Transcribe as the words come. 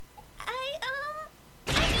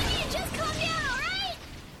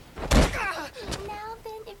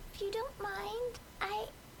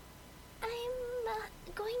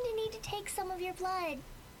blood.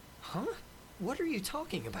 Huh? What are you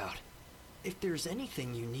talking about? If there's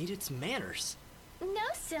anything you need, it's manners. No,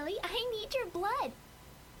 silly, I need your blood.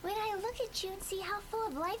 When I look at you and see how full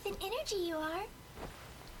of life and energy you are,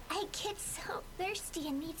 I get so thirsty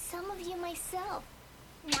and need some of you myself.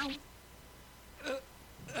 Now.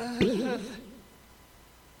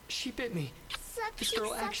 She bit me. Sucky, This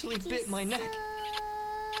girl actually bit my neck.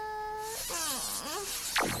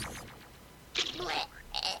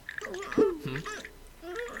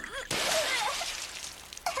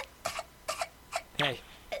 Hey.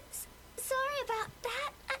 Sorry about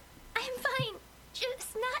that. I'm fine.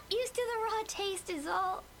 Just not used to the raw taste is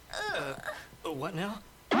all. What now?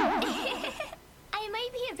 I might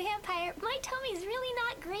be a vampire. My tummy's really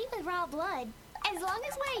not great with raw blood. As long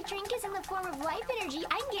as what I drink is in the form of life energy,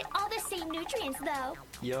 I can get all the same nutrients, though.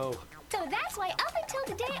 Yo. So that's why up until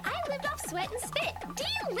today, I lived off sweat and spit.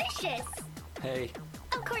 Delicious! Hey.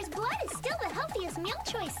 Of course, blood is still the healthiest meal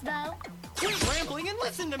choice, though. Quit rambling and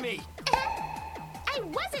listen to me! I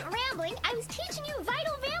wasn't rambling. I was teaching you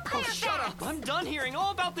vital vampire facts. Shut up! I'm done hearing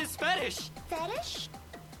all about this fetish! Fetish?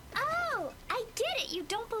 Oh, I get it. You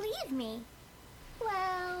don't believe me.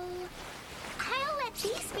 Well, I'll let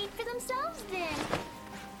these speak for themselves then.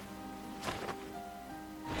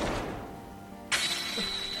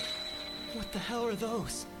 What the hell are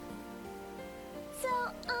those? So,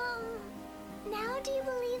 now do you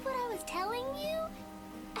believe what I was telling you?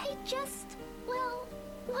 I just,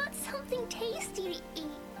 want something tasty to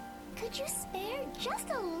eat. Could you spare just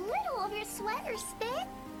a little of your sweat or spit?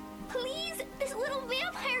 Please, this little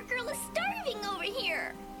vampire girl is starving over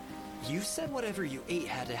here. You said whatever you ate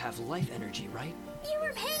had to have life energy, right? You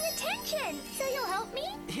were paying attention, so you'll help me?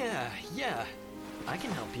 Yeah. I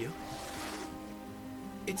can help you.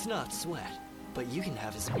 It's not sweat, but you can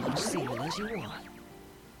have as much semen as you want.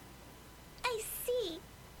 I see.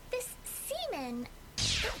 This semen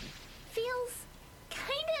feels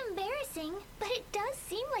kind of embarrassing, but it does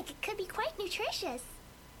seem like it could be quite nutritious.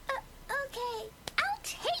 Okay, I'll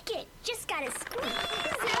take it. Just gotta squeeze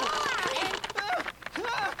it all out and...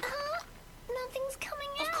 nothing's coming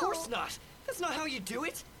out. Of course not. That's not how you do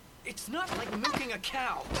it. It's not like milking a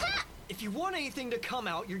cow. If you want anything to come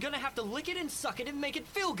out, you're gonna have to lick it and suck it and make it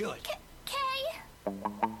feel good. Okay.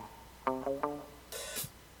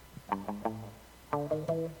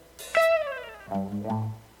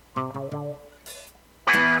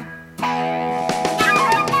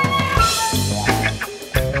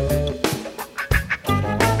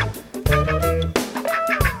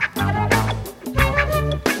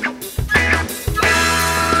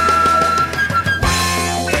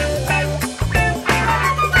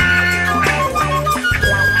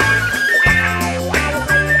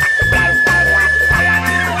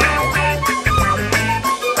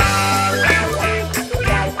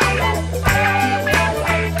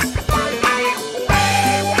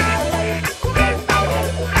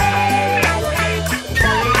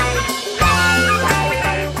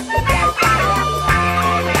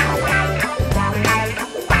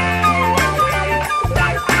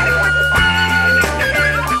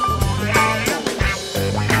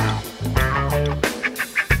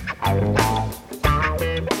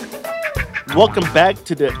 Welcome back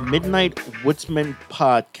to the Midnight Woodsmen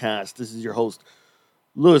podcast. This is your host,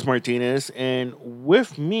 Luis Martinez, and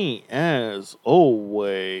with me, as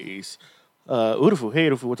always, Urufu. Hey,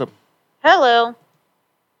 Urufu, what's up? Hello.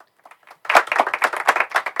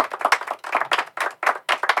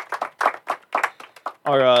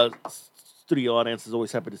 Our studio audience is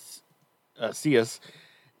always happy to see us.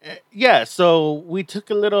 Yeah, so we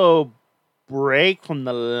took a little break from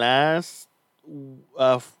the last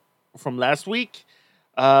week.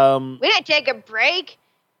 We didn't take a break.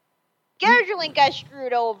 Scheduling got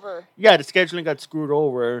screwed over. Yeah, the scheduling got screwed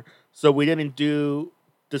over, so we didn't do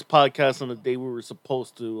this podcast on the day we were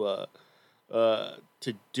supposed to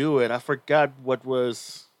do it. I forgot what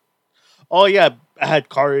was. Oh yeah, I had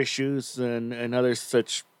car issues and other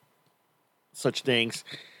such things.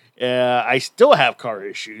 I still have car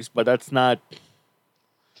issues, but that's not.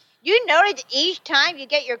 You notice each time you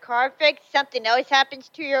get your car fixed, something else happens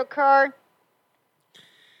to your car?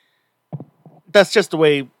 That's just the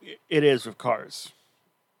way it is with cars.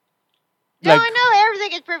 No, I know.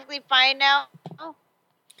 Everything is perfectly fine now. Oh.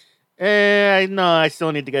 No, I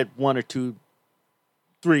still need to get 1 or 2,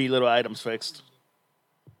 3 little items fixed.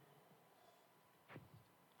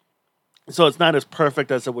 So it's not as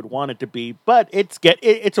perfect as I would want it to be, but it's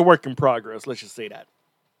a work in progress. Let's just say that.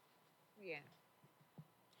 Yeah.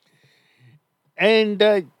 And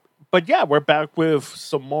but yeah, we're back with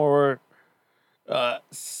some more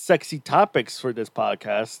sexy topics for this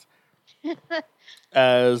podcast.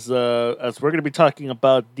 as we're going to be talking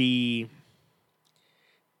about the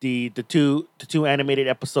two animated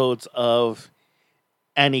episodes of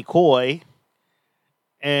Annie Koi,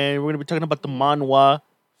 and we're going to be talking about the manhwa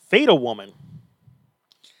Fatal Woman.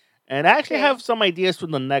 And I actually Okay. have some ideas for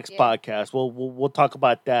the next Yeah. podcast. We'll talk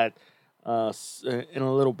about that in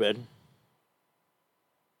a little bit.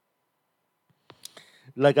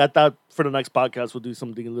 Like I thought for the next podcast we'll do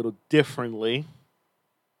something a little differently.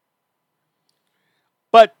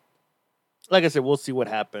 But like I said, we'll see what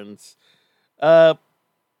happens. But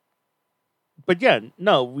yeah,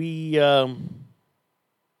 no, we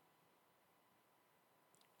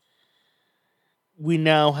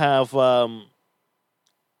now have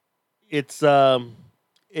it's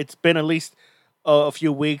been at least a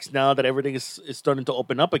few weeks now that everything is starting to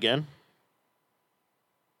open up again,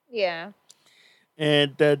 Yeah.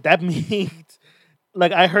 and that means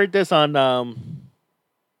like I heard this on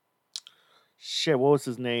shit, what was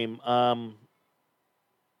his name, on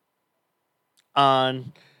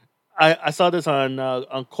I saw this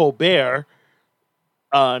on Colbert,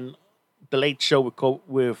 on the Late Show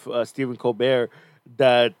with Stephen Colbert,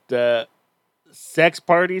 that sex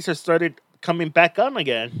parties have started coming back on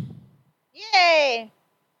again Yay!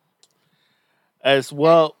 as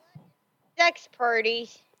well. Sex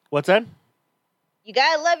parties. What's that? You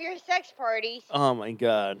gotta love your sex parties. Oh my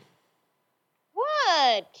god.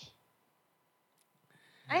 What?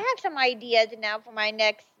 I have some ideas now for my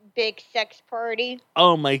next big sex party.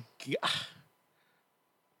 Oh my god.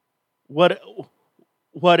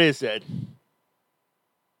 What is it?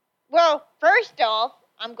 Well, first off,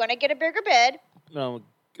 I'm gonna get a bigger bed. Oh,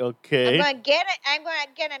 okay. I'm gonna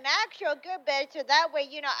get an actual good bed, so that way,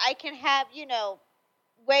 I can have,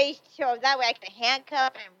 ways so that way I can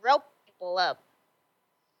handcuff and rope people up.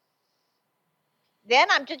 Then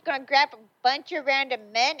I'm just gonna grab a bunch of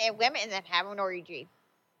random men and women and then have an orgy.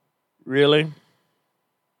 Really?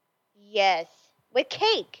 Yes, with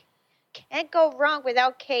cake. Can't go wrong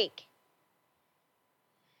without cake.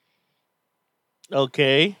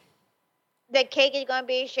 Okay. The cake is gonna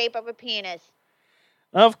be the shape of a penis.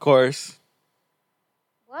 Of course.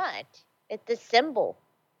 What? It's a symbol.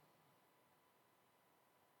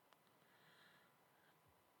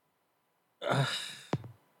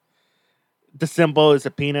 The symbol is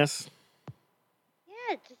a penis. Yeah,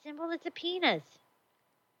 it's a symbol. It's a penis.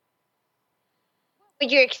 But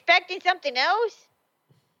you're expecting something else?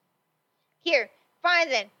 Here, fine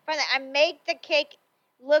then. I make the cake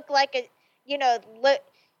look like a, look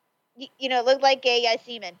like a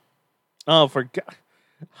semen. Oh, for God.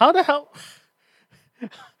 How the hell?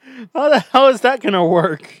 How the hell is that gonna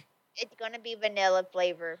work? It's gonna be vanilla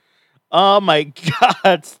flavor. Oh my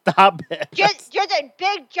God! Stop it! Just a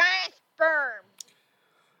big giant sperm.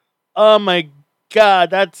 Oh my God!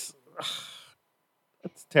 That's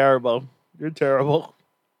terrible. You're terrible.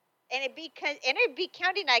 And it'd be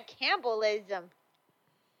counting like cannibalism.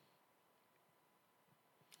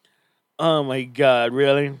 Oh my God!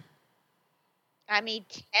 Really? I mean,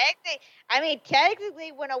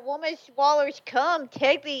 technically, when a woman swallows cum,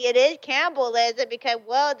 technically it is cannibalism because,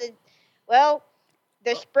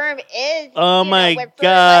 the sperm is. Oh my when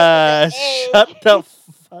God! fertilized with the egg. Shut the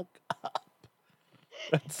fuck up.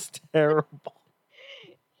 That's terrible.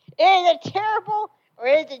 Is it terrible or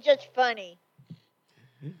is it just funny?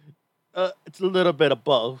 It's a little bit of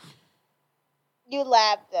both. You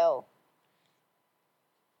laugh though.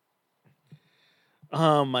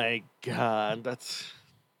 Oh my God, that's.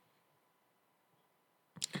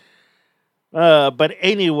 But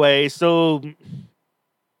anyway, so.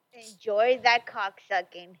 Enjoy that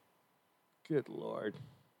cocksucking. Good Lord.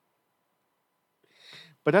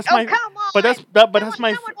 But that's Oh, my. come on! But that's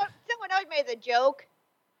my. Someone else made the joke.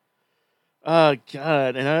 Oh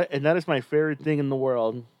God, and that is my favorite thing in the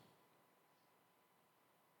world.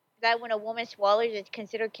 That when a woman swallows, it's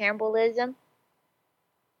considered cannibalism.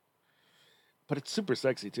 But it's super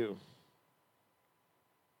sexy too.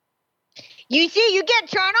 You see, you get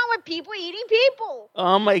turned on with people eating people.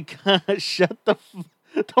 Oh my God! Shut the.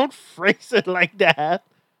 Don't phrase it like that.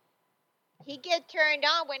 He gets turned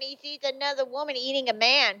on when he sees another woman eating a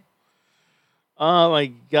man. Oh my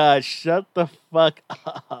God! Shut the fuck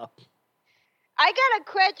up. I got a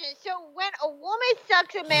question. So when a woman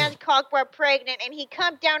sucks a man's cock while pregnant and he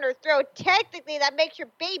comes down her throat, technically that makes your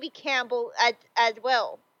baby cannibal as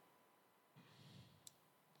well.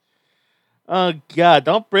 Oh God!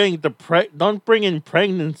 Don't bring in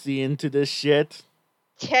pregnancy into this shit.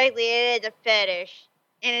 Technically, it is a fetish,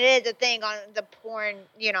 and it is a thing on the porn,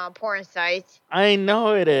 porn sites. I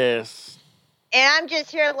know it is. And I'm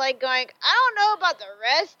just here like going, I don't know about the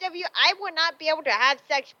rest of you. I would not be able to have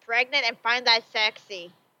sex pregnant and find that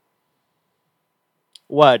sexy.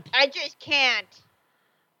 What? I just can't.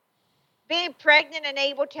 Being pregnant and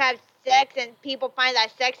able to have sex and people find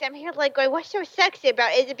that sexy, I'm here like going, what's so sexy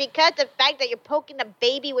about it? Is it because the fact that you're poking a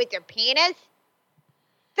baby with your penis?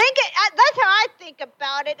 That's how I think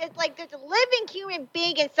about it. It's like there's a living human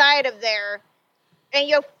being inside of there, and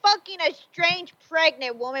you're fucking a strange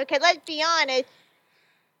pregnant woman. Because let's be honest,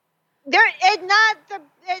 it's not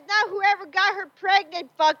whoever got her pregnant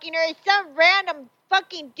fucking her. It's some random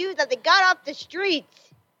fucking dude that they got off the streets.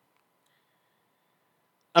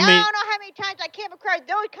 I don't know how many times I came across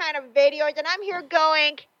those kind of videos, and I'm here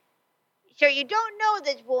going, so you don't know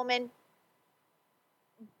this woman,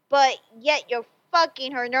 but yet you're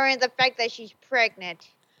fucking her, knowing the fact that she's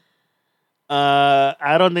pregnant.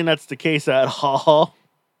 I don't think that's the case at all.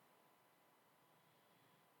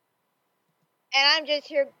 And I'm just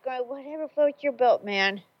here going, whatever floats your boat,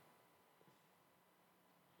 man.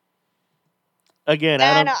 Again,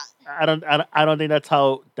 I don't think that's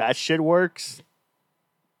how that shit works.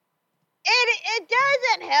 It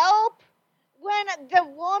doesn't help when the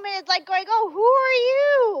woman is like going, oh, who are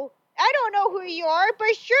you? I don't know who you are,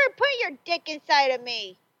 but sure, put your dick inside of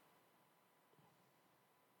me.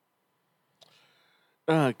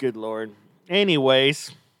 Oh, good lord.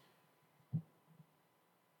 Anyways.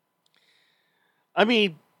 I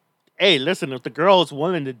mean, hey, listen, if the girl is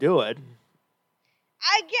willing to do it.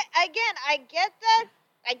 I get that.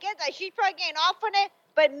 I get that she's probably getting off on it.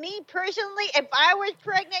 But me personally, if I was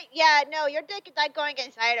pregnant, yeah, no, your dick is not going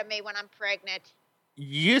inside of me when I'm pregnant.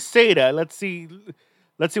 You say that. Let's see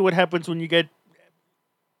what happens when you get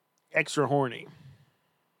extra horny.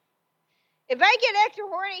 If I get extra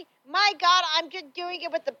horny, my God, I'm just doing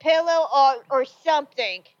it with the pillow or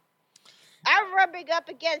something. I'm rubbing up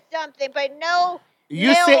against something, but no.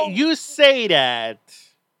 You say that.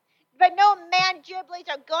 But no man giblets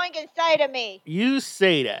are going inside of me. You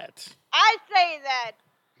say that. I say that.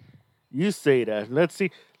 You say that. Let's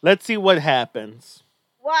see what happens.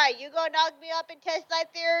 Why? You gonna knock me up and test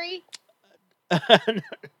that theory?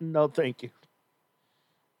 No, thank you.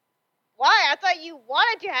 Why? I thought you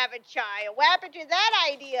wanted to have a child. What happened to that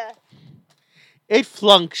idea? It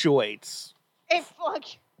fluctuates.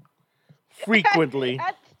 Frequently.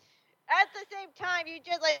 At the same time,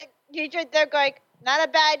 they're going, not a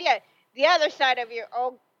bad idea. The other side of you,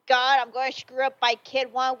 oh God, I'm going to screw up my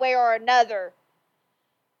kid one way or another.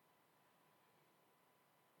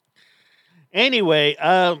 Anyway,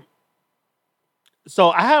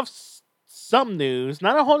 so I have some news,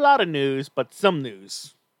 not a whole lot of news, but some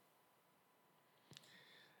news.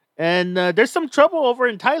 And there's some trouble over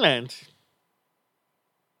in Thailand.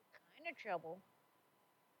 Kind of trouble.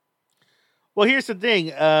 Well, here's the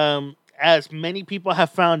thing. As many people have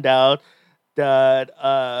found out that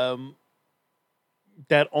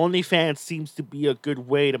that OnlyFans seems to be a good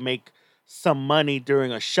way to make some money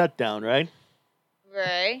during a shutdown, right?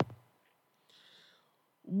 Right.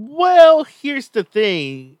 Well, here's the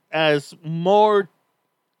thing. As more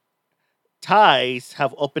Thais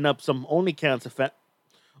have opened up some OnlyFans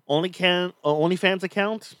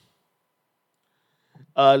accounts,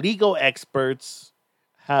 legal experts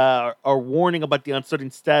are warning about the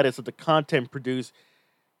uncertain status of the content produced,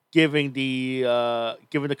 given the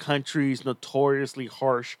country's notoriously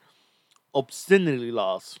harsh obscenity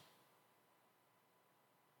laws.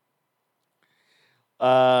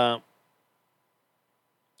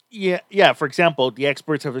 Yeah. For example, the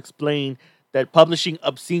experts have explained that publishing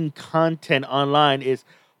obscene content online is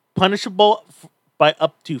punishable by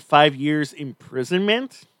up to 5 years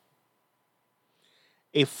imprisonment,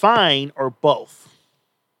 a fine, or both.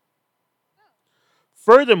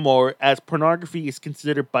 Furthermore, as pornography is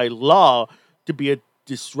considered by law to be a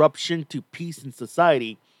disruption to peace in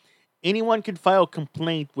society, anyone can file a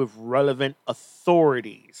complaint with relevant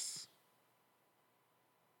authorities.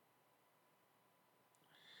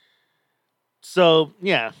 So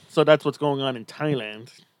that's what's going on in Thailand.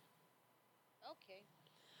 Okay.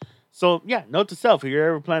 So, note to self, if you're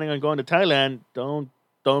ever planning on going to Thailand, don't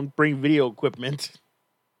bring video equipment.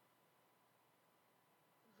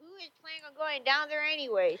 Who is planning on going down there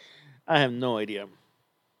anyways? I have no idea.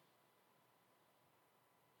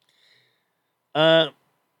 Okay,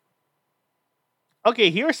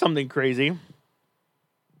 here's something crazy.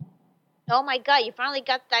 Oh my God, you finally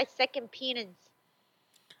got that second penis.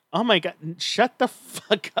 Oh my God, shut the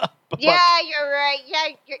fuck up. Yeah, you're right. Yeah,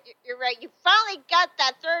 you're right. You finally got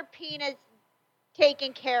that third penis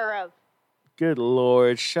taken care of. Good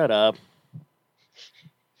Lord, shut up.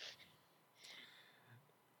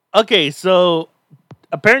 Okay, so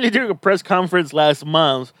apparently during a press conference last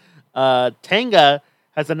month, Tenga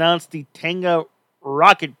has announced the Tenga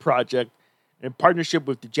rocket project in partnership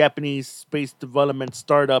with the Japanese space development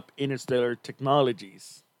startup Interstellar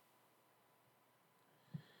Technologies.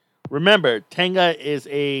 Remember, Tenga is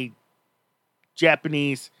a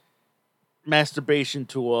Japanese masturbation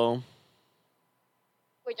tool.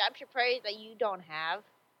 Which I'm surprised that you don't have.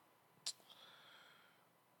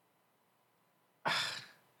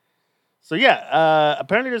 So yeah,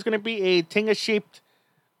 apparently there's going to be a Tenga-shaped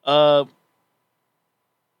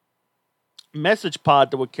message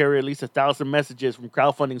pod that would carry at least 1,000 messages from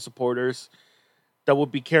crowdfunding supporters that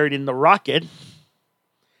would be carried in the rocket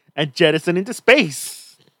and jettisoned into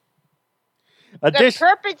space. The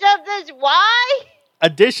purpose of this, why?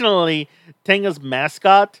 Additionally, Tenga's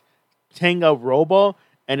mascot, Tenga Robo,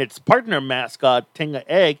 and its partner mascot, Tenga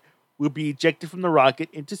Egg, will be ejected from the rocket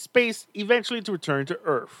into space, eventually to return to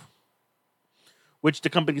Earth. Which the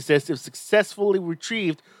company says, if successfully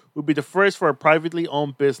retrieved, will be the first for a privately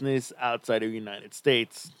owned business outside of the United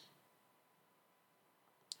States.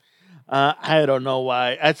 I don't know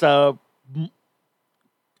why. That's a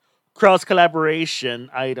cross-collaboration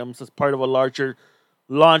items as part of a larger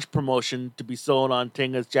launch promotion to be sold on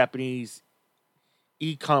Tenga's Japanese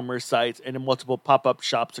e-commerce sites and in multiple pop-up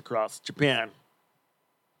shops across Japan.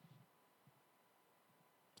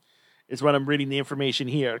 Is what I'm reading the information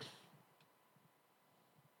here. Right.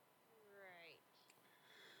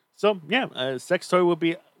 So yeah, a sex toy will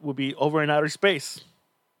be over in outer space.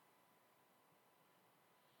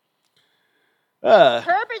 Purpose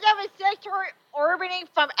of a sex toy orbiting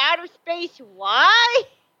from outer space? Why?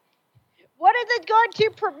 What is it going to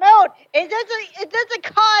promote? Is this a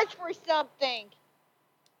cause for something?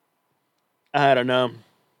 I don't know.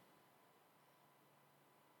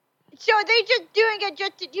 So they just doing it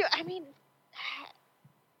just to do. I mean,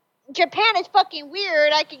 Japan is fucking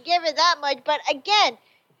weird. I can give it that much. But again,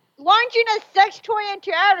 launching a sex toy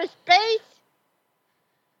into outer space.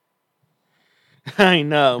 I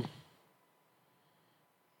know.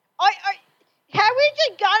 Have we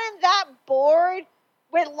just gotten that bored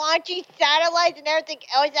with launching satellites and everything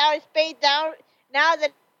else out of space? Now the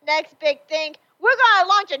next big thing, we're gonna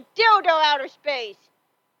launch a dildo outer space,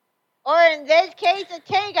 or in this case, a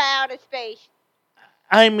Tenga outer space.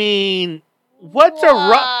 I mean, what's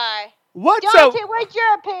Dante, what's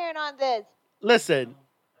your opinion on this? Listen,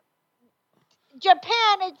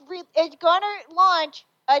 Japan is gonna launch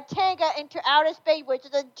a Tenga into outer space, which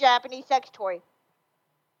is a Japanese sex toy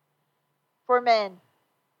for men.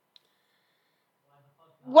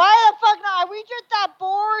 Why the fuck not? Are we just that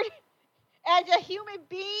bored as a human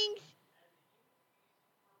beings?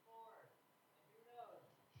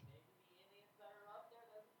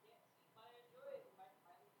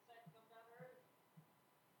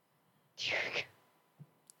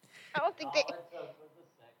 I don't think they.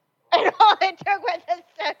 And all it took was a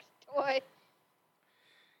sex toy.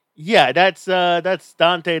 Yeah, that's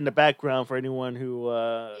Dante in the background for anyone who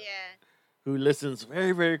who listens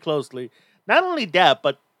very, very closely. Not only that,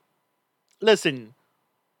 but listen,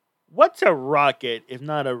 what's a rocket if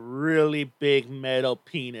not a really big metal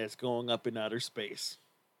penis going up in outer space?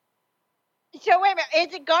 So wait a minute,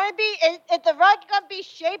 is it gonna be? Is the rocket gonna be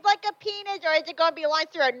shaped like a penis, or is it gonna be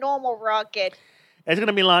launched through a normal rocket? It's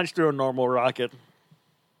gonna be launched through a normal rocket.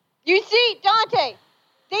 You see, Dante,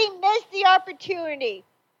 they missed the opportunity.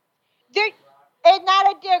 It's not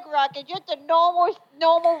a dick rocket, just a normal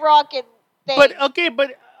rocket thing. But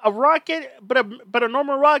a rocket, but a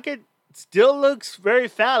normal rocket still looks very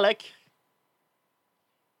phallic.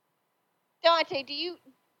 Dante, do you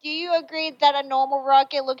agree that a normal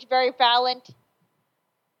rocket looks very phallic?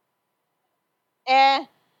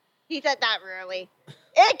 He said not really.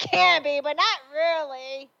 It can be, but not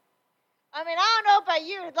really. I mean, I don't know about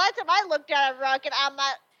you. Last time I looked at a rocket, I'm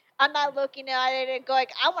not looking at it and going,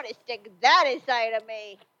 I want to stick that inside of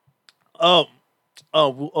me.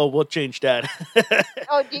 We'll change that.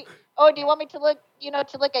 Do you want me to look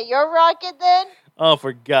at your rocket then? Oh,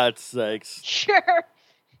 for God's sakes! Sure.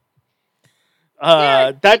 He's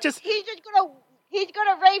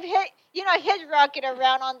gonna rave his rocket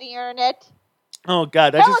around on the internet. Oh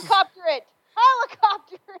God, Helicopter.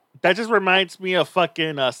 That just reminds me of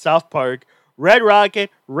fucking South Park. Red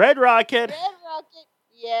Rocket.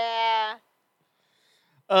 Yeah.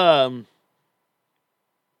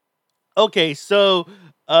 Okay, so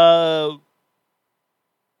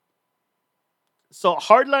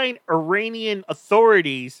hardline Iranian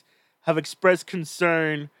authorities have expressed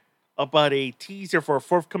concern about a teaser for a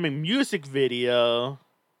forthcoming music video.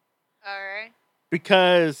 Alright.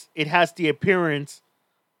 Because it has the appearance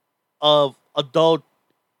of adult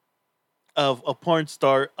of porn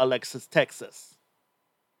star Alexis Texas.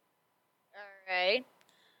 All right.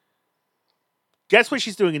 Guess what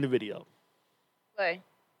she's doing in the video? What?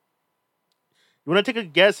 You want to take a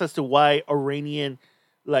guess as to why Iranian,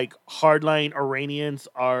 like hardline Iranians,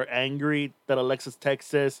 are angry that Alexis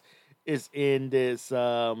Texas is in this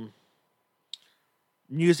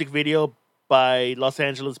music video by Los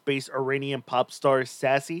Angeles-based Iranian pop star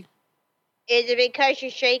Sassy? Is it because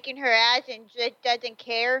she's shaking her ass and just doesn't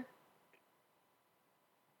care?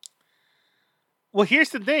 Well, here's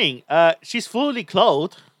the thing. She's fully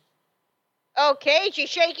clothed. Okay, she's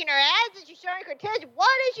shaking her ass and she's showing her tits. What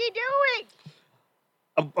is she doing?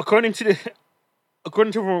 According to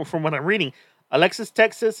from what I'm reading, Alexis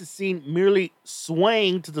Texas is seen merely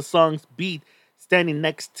swaying to the song's beat, standing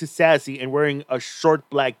next to Sassy and wearing a short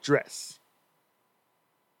black dress.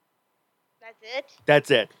 That's it?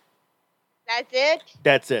 That's it. That's it?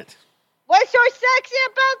 That's it. What's so sexy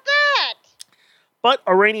about that? But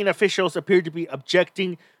Iranian officials appear to be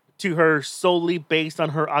objecting to her solely based on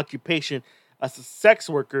her occupation as a sex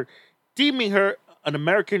worker, deeming her an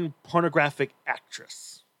American pornographic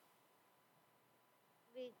actress.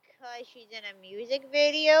 Because she's in a music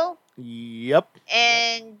video? Yep.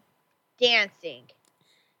 And dancing.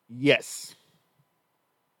 Yes.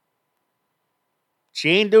 She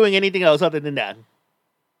ain't doing anything else other than that.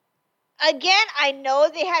 Again, I know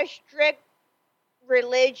they have strict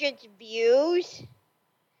religious views.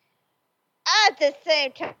 At the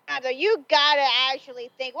same time, though, you gotta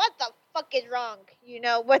actually think, what the fuck is wrong? You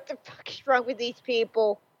know, what the fuck is wrong with these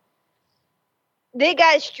people? They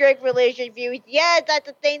got strict religious views. Yes, that's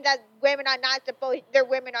the thing that women are not supposed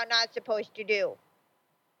to do.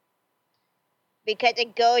 Because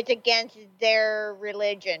it goes against their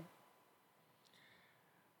religion.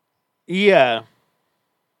 Yeah.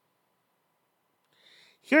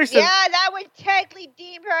 That would technically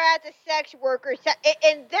deem her as a sex worker.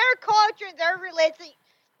 In their culture, in their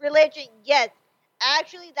religion, yes.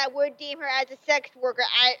 Actually, that would deem her as a sex worker.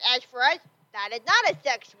 As for us, that is not a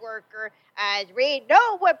sex worker, as we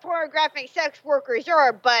know what pornographic sex workers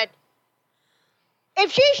are. But if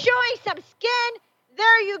she's showing some skin,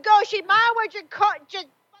 there you go. She might as well just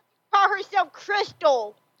call herself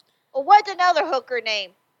Crystal. Or what's another hooker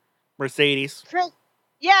name? Mercedes.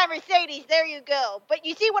 Yeah, Mercedes, there you go. But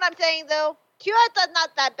you see what I'm saying, though? To us, that's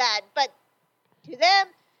not that bad. But to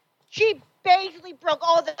them, she basically broke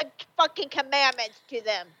all the fucking commandments to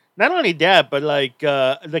them. Not only that, but like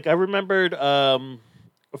I remembered a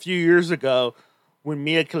few years ago when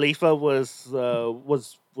Mia Khalifa was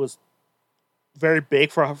very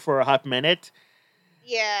big for a hot minute.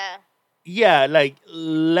 Yeah. Yeah, like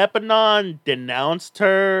Lebanon denounced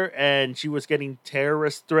her, and she was getting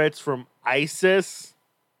terrorist threats from ISIS.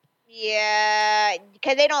 Yeah,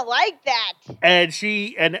 because they don't like that. And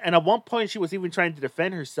and at one point she was even trying to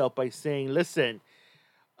defend herself by saying, "Listen,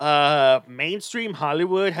 mainstream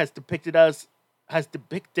Hollywood has depicted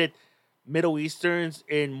Middle Easterns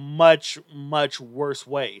in much, much worse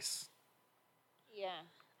ways." Yeah.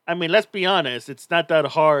 I mean, let's be honest. It's not that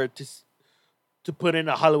hard to put in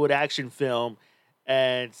a Hollywood action film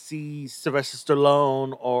and see Sylvester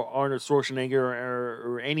Stallone or Arnold Schwarzenegger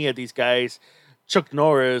or any of these guys, Chuck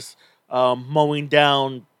Norris, mowing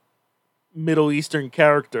down Middle Eastern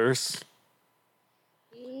characters.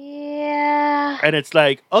 Yeah. And it's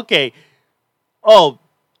like, okay, they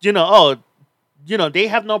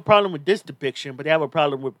have no problem with this depiction, but they have a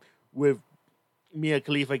problem with Mia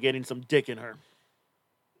Khalifa getting some dick in her.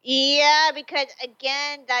 Yeah, because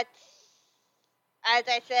again, that's, as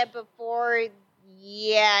I said before,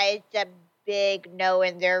 yeah, it's a big no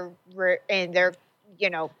in their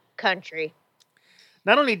country.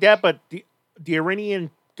 Not only that, but the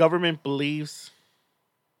Iranian government believes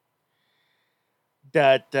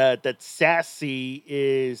that Sassy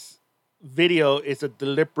video is a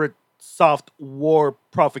deliberate soft war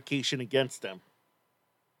provocation against them.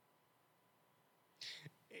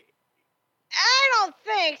 I don't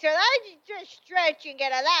think so. That's just stretching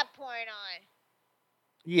it at that point on.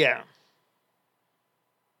 Yeah.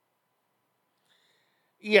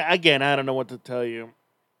 Yeah, again, I don't know what to tell you.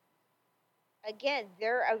 Again,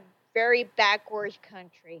 they're a very backwards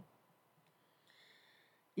country.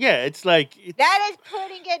 Yeah, it's like... that is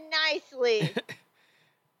putting it nicely.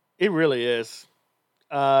 It really is.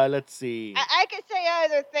 Let's see. I could say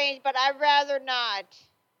other things, but I'd rather not.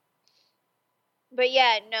 But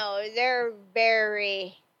yeah, no, they're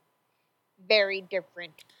very, very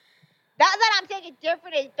different. Not that I'm saying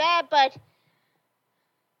different is bad, but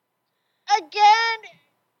again,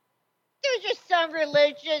 there's just some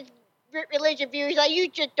religion views that you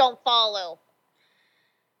just don't follow.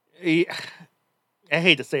 I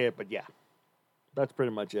hate to say it, but yeah. That's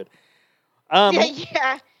pretty much it.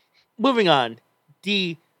 Yeah. Moving on.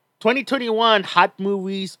 The 2021 Hot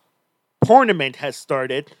Movies Tournament has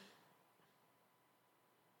started.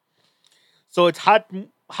 So it's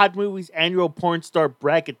Hot Movies annual porn star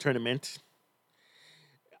bracket tournament.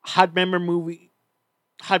 Hot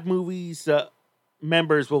Movies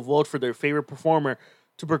members will vote for their favorite performer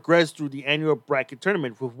to progress through the annual bracket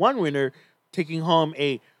tournament, with one winner taking home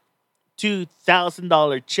a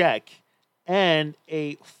 $2,000 check and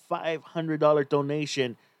a $500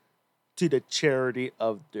 donation to the charity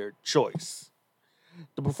of their choice.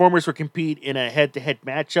 The performers will compete in a head-to-head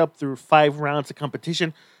matchup through 5 rounds of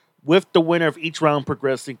competition, with the winner of each round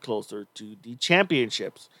progressing closer to the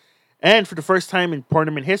championships. And for the first time in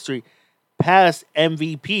tournament history, past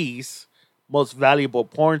MVPs, most valuable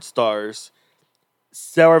porn stars,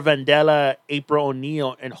 Sarah Vandella, April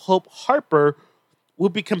O'Neil, and Hope Harper will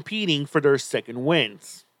be competing for their second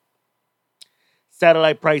wins.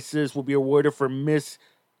 Satellite prizes will be awarded for Miss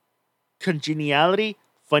Congeniality,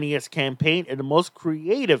 Funniest Campaign, and the Most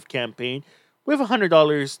Creative Campaign, with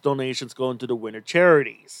 $100 donations going to the winner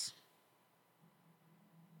charities.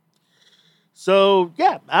 So,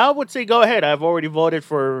 yeah, I would say go ahead. I've already voted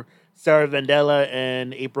for Sarah Vandella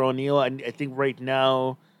and April O'Neil. I think right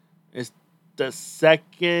now is the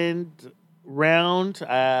second round.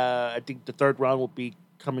 I think the third round will be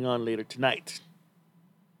coming on later tonight.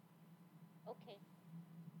 Okay.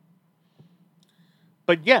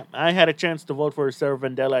 But yeah, I had a chance to vote for Sarah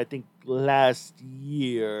Vandella, I think, last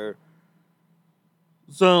year.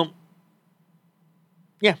 So,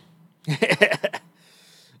 yeah.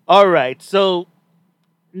 All right. So,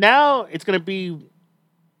 now it's going to be,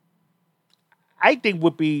 I think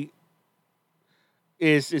would be,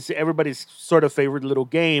 is everybody's sort of favorite little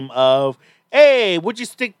game of, hey, would you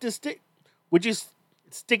stick this in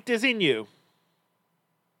you?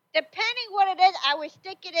 Depending what it is, I would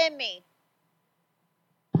stick it in me.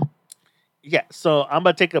 Yeah, so I'm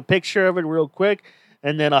going to take a picture of it real quick,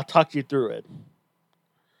 and then I'll talk you through it.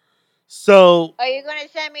 So... Are you going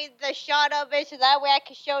to send me the shot of it so that way I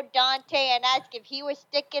can show Dante and ask if he would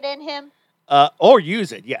stick it in him? Or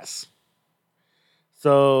use it, yes.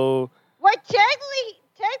 So... Well,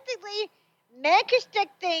 technically, men can stick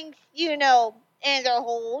things, in their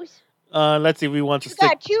holes. Let's see if we want to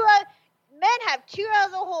stick... Men have 2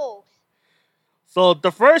 other holes. So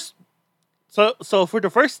the first... So for the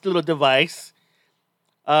first little device,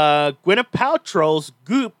 Gwyneth Paltrow's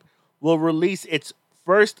Goop will release its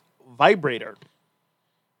first vibrator.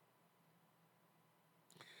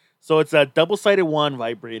 So it's a double-sided wand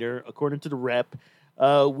vibrator, according to the rep.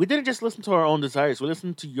 We didn't just listen to our own desires. We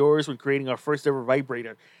listened to yours when creating our first ever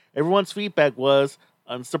vibrator. Everyone's feedback was,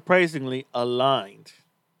 unsurprisingly, aligned.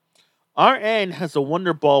 RN has a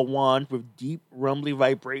Wonder Ball wand with deep, rumbly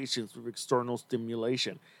vibrations with external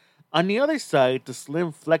stimulation. On the other side, the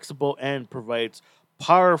slim, flexible end provides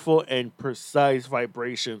powerful and precise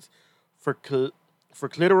vibrations for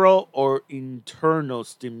clitoral or internal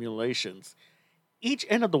stimulations. Each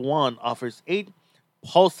end of the wand offers 8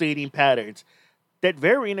 pulsating patterns that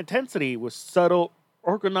vary in intensity with subtle,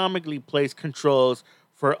 ergonomically placed controls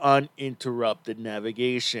for uninterrupted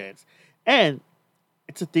navigations. And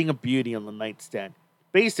it's a thing of beauty on the nightstand.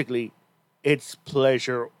 Basically, it's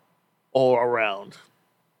pleasure all around.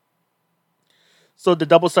 So the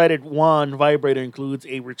double-sided wand vibrator includes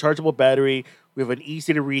a rechargeable battery with an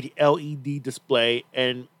easy-to-read LED display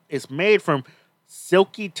and is made from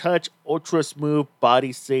Silky Touch Ultra Smooth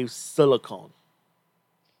Body Safe Silicone.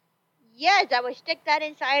 Yes, I would stick that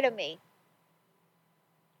inside of me.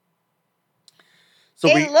 So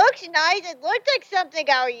it looks nice. It looks like something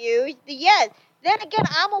I'll use. Yes. Then again,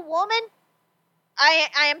 I'm a woman.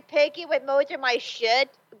 I am picky with most of my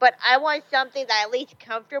shit, but I want something that at least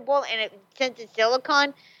comfortable, and since it's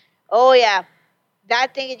silicone, oh yeah,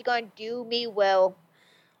 that thing is going to do me well.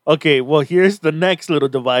 Okay, well, here's the next little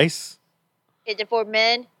device. Is it for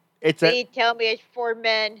men? Please tell me it's for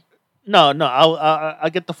men. No,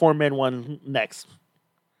 I'll get the for men one next.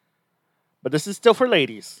 But this is still for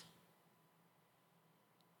ladies.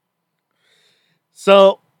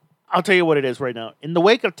 So, I'll tell you what it is right now. In the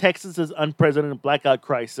wake of Texas's unprecedented blackout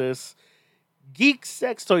crisis, Geek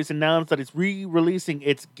Sex Toys announced that it's re-releasing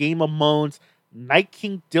its Game of Moans Night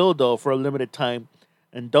King dildo for a limited time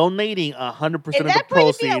and donating 100% of the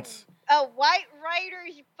proceeds. A White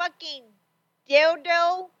Rider's fucking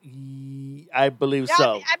dildo? I believe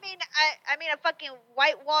so. I mean a fucking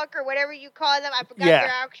White Walker, whatever you call them. I forgot their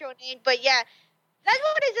actual name, but yeah, that's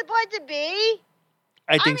what it's supposed to be.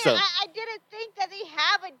 I think so. I didn't think that they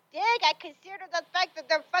have a dick. I consider the fact that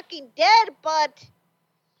they're fucking dead, but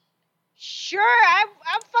sure, I'm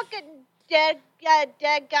fucking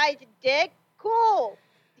dead guy's dick. Cool.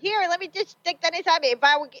 Here, let me just stick that inside me. If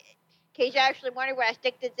I were, in case you actually wonder where I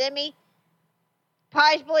stick this in me,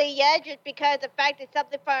 possibly yeah, just because the fact it's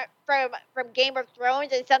something from Game of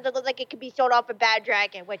Thrones and something looks like it could be sold off of Bad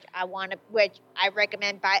Dragon, which I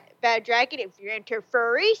recommend Bad Dragon if you're into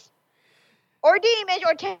furries or demons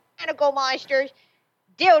or tentacle monsters.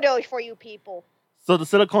 Dildos for you people. So the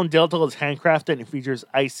silicone dildo is handcrafted and features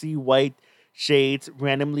icy white shades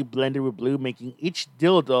randomly blended with blue, making each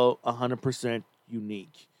dildo 100%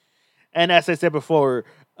 unique. And as I said before,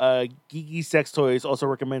 Geeky Sex Toys also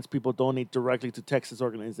recommends people donate directly to Texas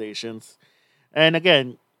organizations. And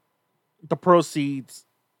again, the proceeds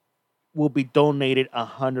will be donated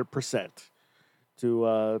 100%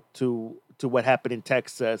 to what happened in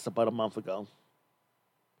Texas about a month ago.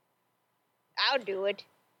 I'll do it.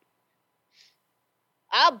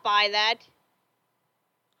 I'll buy that.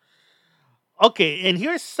 Okay, and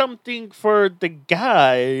here's something for the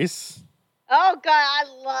guys. Oh god, I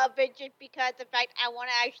love it just because the fact I want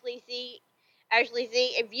to actually see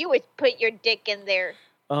if you would put your dick in there.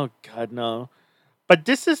 Oh god, no. But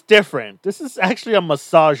this is different. This is actually a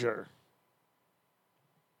massager.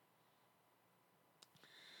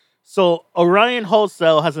 So Orion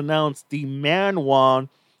Wholesale has announced the Manhwa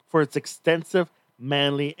for its extensive,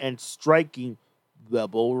 manly, and striking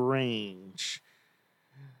rebel range.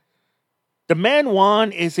 The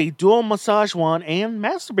Manhwa is a dual massage wand and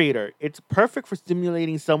masturbator. It's perfect for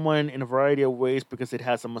stimulating someone in a variety of ways because it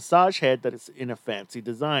has a massage head that is in a fancy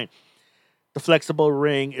design. The flexible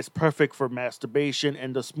ring is perfect for masturbation,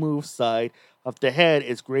 and the smooth side of the head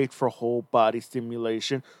is great for whole body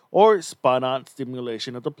stimulation or spot-on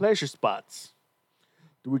stimulation of the pleasure spots.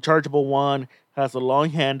 The rechargeable wand has a long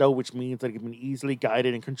handle, which means that it can be easily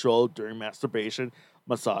guided and controlled during masturbation,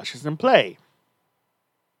 massages, and play.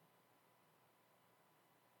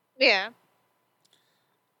 Yeah.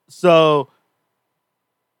 So,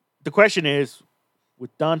 the question is,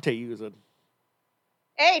 would Dante use it?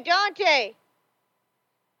 Hey, Dante.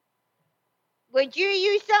 Would you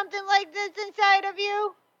use something like this inside of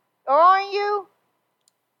you? Or on you?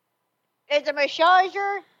 As a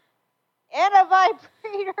massager and a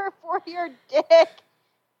vibrator for your dick.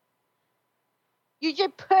 You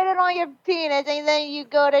should put it on your penis and then you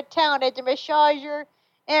go to town as a massager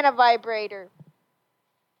and a vibrator.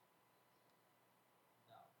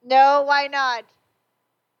 No, why not?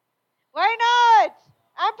 Why not?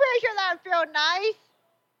 I'm pretty sure that would feel nice.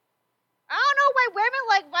 I don't know why women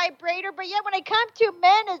like vibrator, but yet when it comes to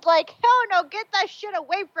men, it's like, hell no, get that shit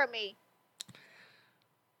away from me.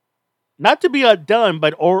 Not to be outdone,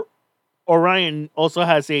 but Orion also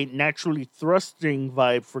has a naturally thrusting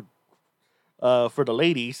vibe for the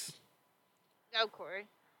ladies. Of course.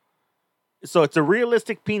 So it's a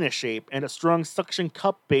realistic penis shape and a strong suction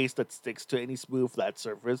cup base that sticks to any smooth flat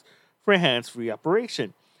surface for hands-free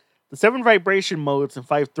operation. The 7 vibration modes and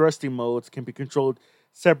 5 thrusting modes can be controlled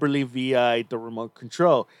separately via the remote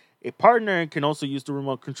control. A partner can also use the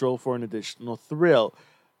remote control for an additional thrill.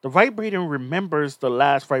 The vibrator remembers the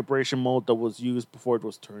last vibration mode that was used before it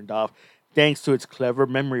was turned off, thanks to its clever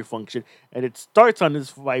memory function, and it starts on this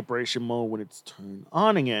vibration mode when it's turned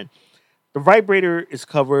on again. The vibrator is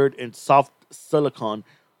covered in soft silicone,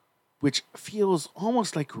 which feels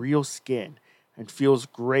almost like real skin and feels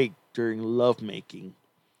great during lovemaking.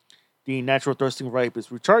 The natural thrusting vibe is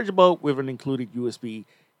rechargeable with an included USB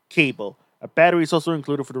cable. A battery is also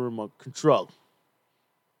included for the remote control.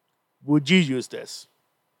 Would you use this?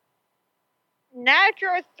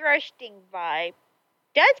 Natural thrusting vibe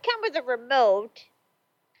does come with a remote.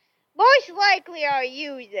 Most likely I'll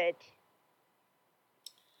use it.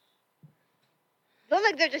 Looks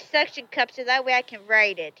like there's a suction cup so that way I can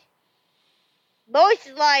write it. Most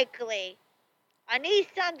likely. I need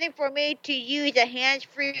something for me to use a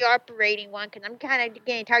hands-free operating one because I'm kind of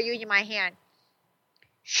getting tired using my hand.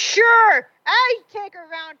 Sure, I take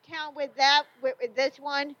around town with that, with this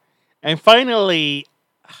one. And finally,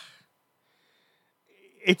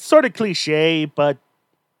 it's sort of cliche, but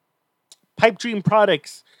Pipe Dream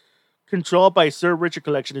Products, controlled by Sir Richard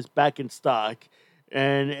Collection, is back in stock.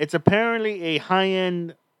 And it's apparently a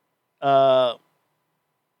high-end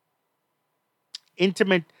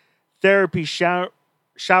intimate therapy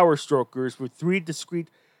shower strokers with 3 discrete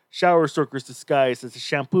shower strokers disguised as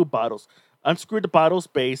shampoo bottles. Unscrew the bottle's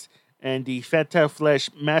base, and the Fanta Flesh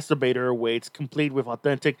masturbator awaits, complete with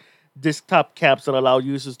authentic disc-top caps that allow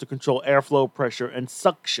users to control airflow, pressure, and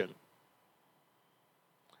suction.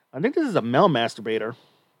 I think this is a male masturbator.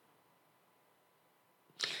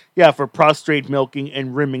 Yeah, for prostrate milking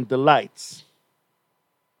and rimming delights.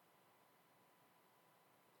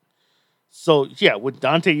 So, yeah, would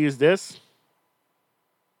Dante use this?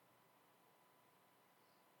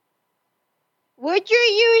 Would you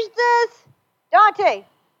use this? Dante.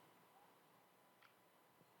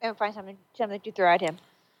 And find something to throw at him.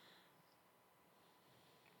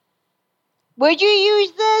 Would you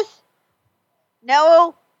use this?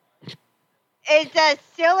 No. It's a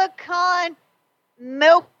silicone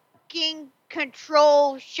milking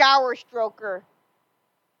control shower stroker.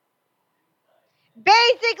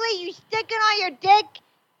 Basically, you stick it on your dick,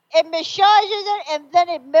 it massages it, and then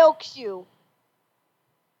it milks you.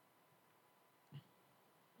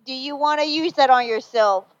 Do you want to use that on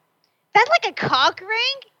yourself? That's like a cock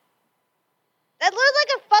ring? That looks like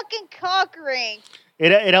a fucking cock ring.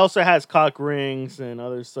 It also has cock rings and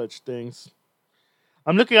other such things.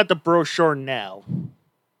 I'm looking at the brochure now.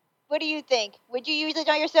 What do you think? Would you use it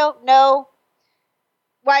on yourself? No.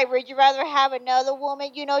 Why? Would you rather have another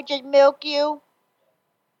woman, just milk you?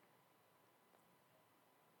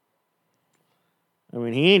 I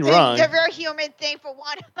mean, he ain't wrong. The real human thing for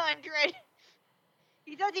 100.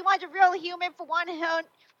 He says he wants a real human for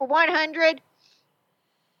 100.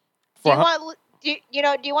 Do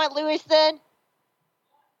you want Lewis then?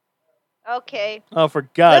 Okay. Oh, for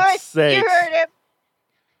God's Lewis, sake! You heard him.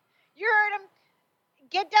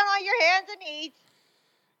 Get down on your hands and knees.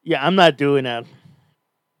 Yeah, I'm not doing that.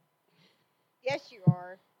 Yes, you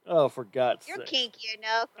are. Oh, for God's sake! You're kinky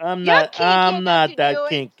enough. I'm You're not. kinky I'm enough not to that do it.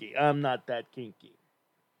 kinky. I'm not that kinky.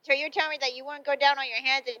 So you're telling me that you want to go down on your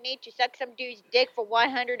hands and knees to suck some dude's dick for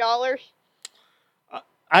 $100?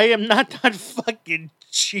 I am not that fucking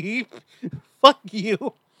cheap. Fuck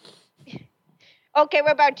you. Okay,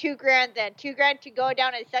 what about $2,000 then? $2,000 to go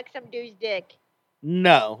down and suck some dude's dick.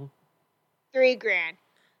 No. $3,000.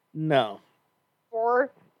 No. 4.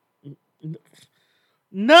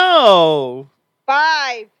 No.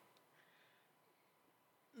 5.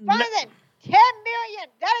 No. Fine then. $10 million.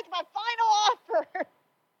 That is my final offer.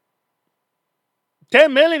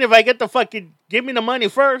 10 million if I get the fucking give me the money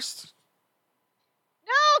first.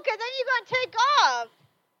 No, because then you're going to take off.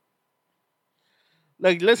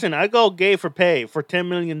 Like, listen, I go gay for pay for $10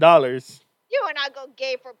 million. You and I go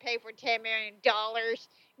gay for pay for $10 million.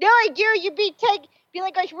 No, you be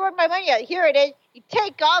like, I should work my money out. Here it is. You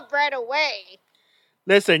take off right away.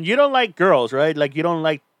 Listen, you don't like girls, right? Like, you don't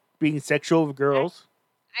like being sexual with girls?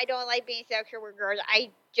 I don't like being sexual with girls.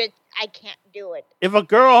 I can't do it. If a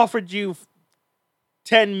girl offered you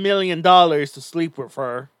 $10 million to sleep with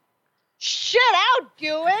her. Shit, I'll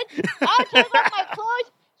do it. I'll take off my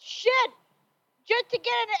clothes. Shit. Just to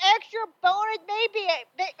get an extra bonus,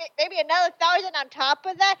 maybe another 1,000 on top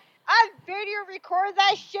of that. I'd video record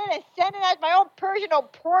that shit and send it as my own personal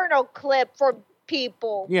porno clip for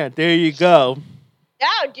people. Yeah, there you go.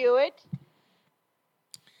 I'll do it.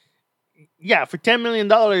 Yeah, for $10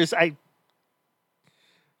 million,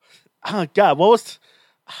 oh, God, what was...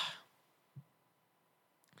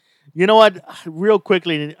 You know what? Real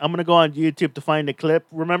quickly, I'm going to go on YouTube to find the clip.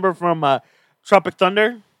 Remember from Tropic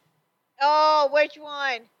Thunder? Oh, which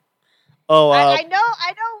one? Oh, I know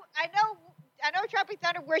Tropic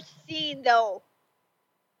Thunder we're seeing, though.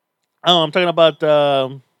 Oh, I'm talking about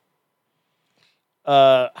the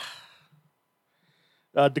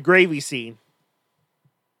gravy scene.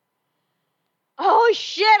 Oh,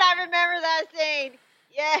 shit, I remember that scene.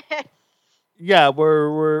 Yes. Yeah,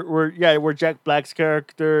 where Jack Black's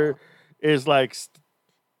character is like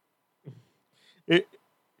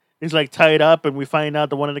is like tied up, and we find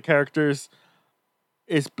out that one of the characters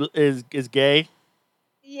is gay.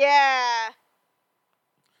 Yeah.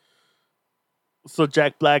 So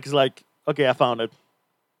Jack Black is like, okay, I found it.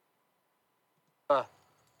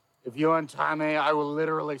 If you untie me, I will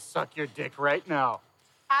literally suck your dick right now.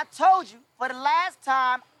 I told you for the last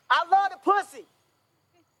time, I love the pussy.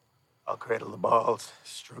 I'll cradle the balls,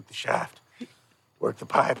 stroke the shaft, work the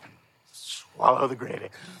pipe, swallow the gravy.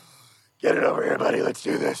 Get it over here, buddy. Let's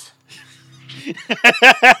do this.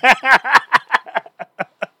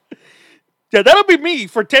 Yeah, that'll be me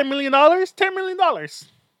for $10 million. $10 million.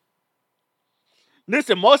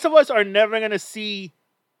 Listen, most of us are never going to see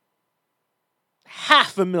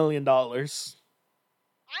 $500,000.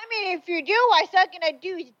 I mean, if you do, I suck in a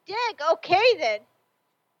dude's dick. Okay, then.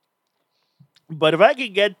 But if I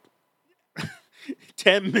could get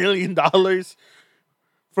 $10 million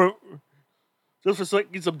for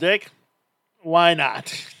sucking some dick, why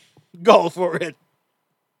not? Go for it.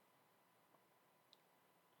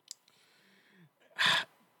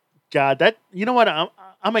 God, that, you know what? I'm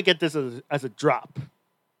gonna get this as a drop.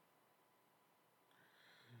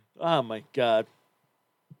 Oh my God.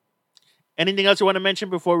 Anything else you want to mention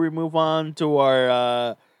before we move on to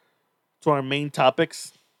our main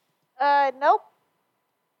topics? Nope.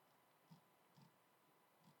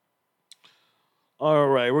 All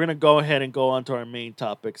right, we're gonna go ahead and go on to our main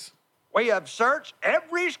topics. We have searched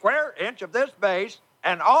every square inch of this base,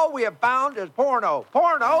 and all we have found is porno.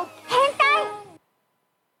 Porno!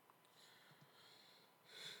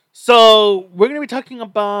 So we're gonna be talking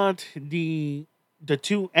about the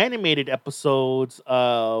two animated episodes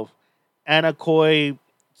of Anakoi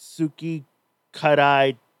Tsuki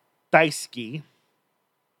Karai Daisuki.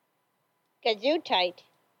 Kazoo tight.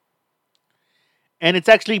 And it's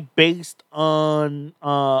actually based on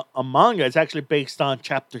a manga. It's actually based on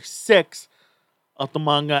chapter 6 of the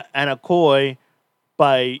manga Anakoi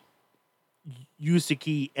by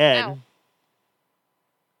Yusuke En. Ow.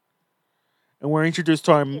 And we're introduced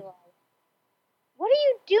to our What are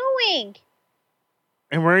you doing?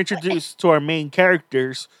 to our main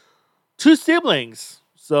characters, two siblings.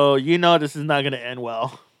 So you know this is not gonna end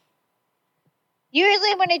well.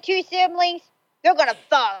 Usually when the two siblings, they're gonna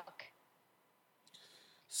fuck.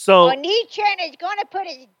 So Oni-chan is gonna put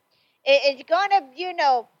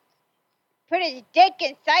put his dick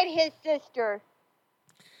inside his sister.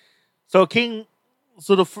 So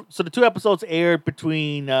the two episodes aired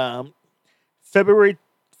between February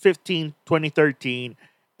 15, 2013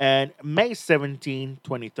 and May 17,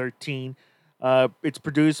 2013. It's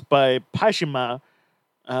produced by Pashima.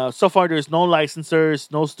 So far there's no licensors,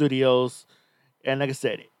 no studios, and like I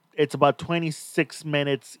said, it's about 26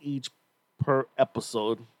 minutes each per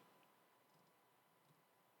episode.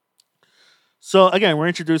 So again, we're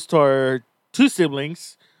introduced to our two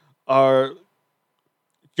siblings, our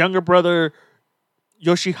younger brother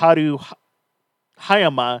Yoshiharu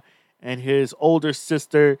Hayama and his older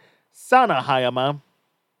sister Sana Hayama.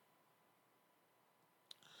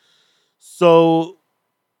 So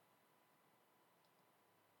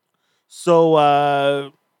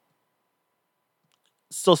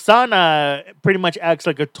Sana pretty much acts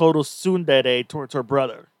like a total tsundere towards her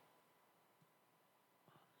brother.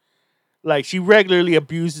 Like she regularly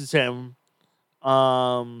abuses him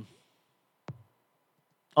almost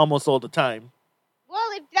all the time.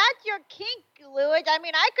 Well, if that's your kink, Lewis, I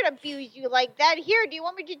mean, I could abuse you like that. Here, do you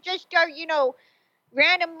want me to just start,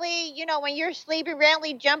 randomly, when you're sleeping,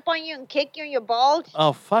 randomly jump on you and kick you in your balls?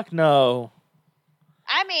 Oh, fuck no.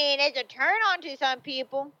 I mean, it's a turn on to some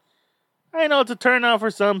people. I know it's a turn on for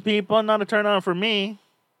some people, not a turn on for me.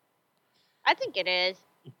 I think it is.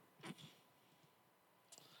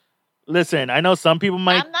 Listen, I know some people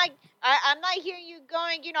might. I'm not hearing you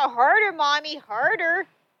going, harder, mommy, harder.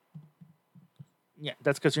 Yeah,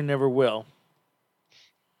 that's because you never will.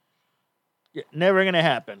 Yeah, never gonna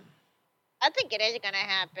happen. I think it is gonna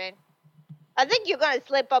happen. I think you're gonna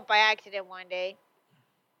slip up by accident one day.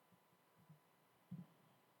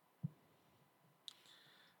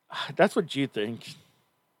 That's what you think.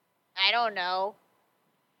 I don't know.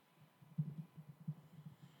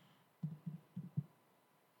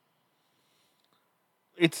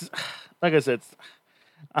 It's like I said,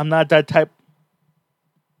 I'm not that type.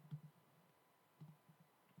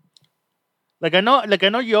 Like I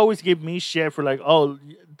know you always give me shit for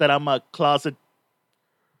that I'm a closet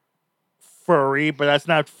furry, but that's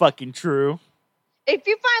not fucking true. If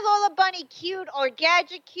you find Lola Bunny cute or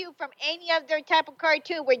Gadget cute from any other type of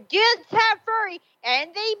cartoon where dudes have furry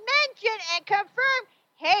and they mention and confirm,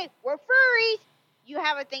 hey, we're furries, you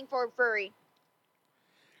have a thing for a furry.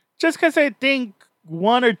 Just because I think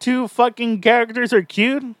one or two fucking characters are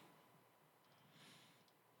cute?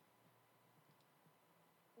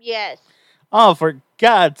 Yes. Oh, for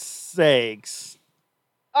God's sakes.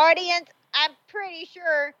 Audience, I'm pretty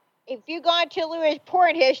sure if you go into Louis'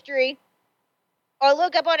 porn history or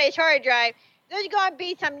look up on his hard drive, there's going to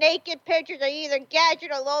be some naked pictures of either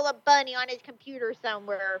Gadget or Lola Bunny on his computer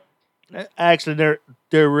somewhere. Actually,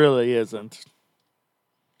 there really isn't.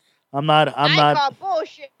 I'm not call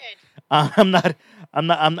bullshit. I'm not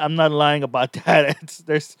lying about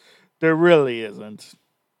that. There really isn't.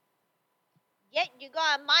 Yet you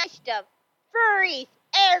got my stuff. Furries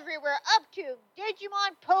everywhere, up to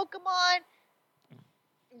Digimon, Pokemon,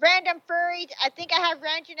 random furries. I think I have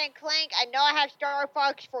Ratchet and Clank. I know I have Star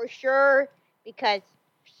Fox for sure because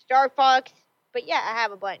Star Fox. But yeah, I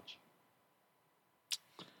have a bunch.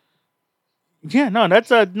 Yeah, no,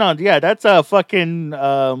 that's a fucking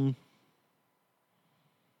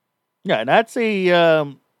yeah, that's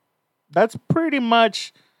pretty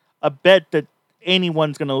much a bet that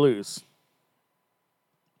anyone's gonna lose.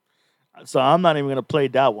 So I'm not even gonna play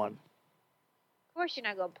that one. Of course you're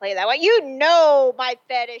not gonna play that one. You know my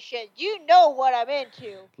fetishes. You know what I'm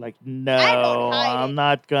into. Like, no, I'm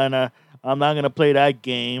not gonna play that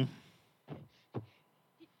game.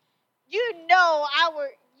 You know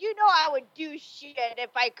I would do shit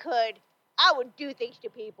if I could. I would do things to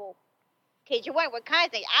people. Cause you wonder what kind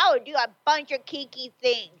of thing. I would do a bunch of kinky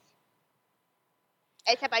things.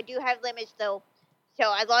 Except I do have limits though.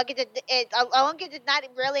 So as long as it's not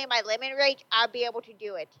really in my limit range, I'll be able to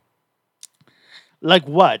do it. Like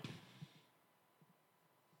what?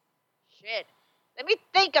 Shit. Let me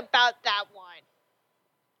think about that one.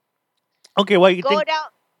 Okay, why you Go think? down.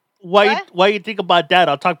 Why you think about that?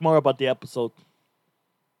 I'll talk more about the episode.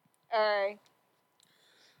 Alright.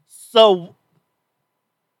 So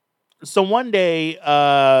one day,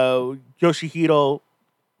 Yoshiharu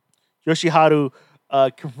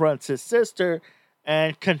confronts his sister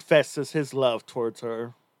and confesses his love towards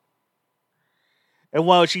her. And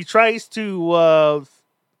while she tries to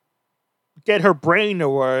get her brain to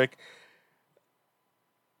work,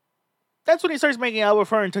 that's when he starts making out with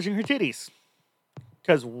her and touching her titties.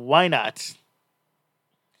 Because why not?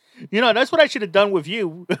 That's what I should have done with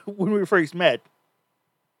you when we first met.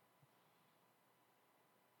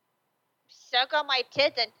 Suck on my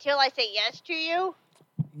tits until I say yes to you?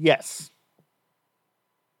 Yes.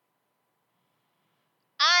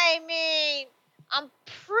 I mean, I'm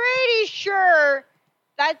pretty sure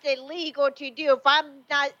that's illegal to do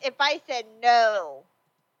if I said no.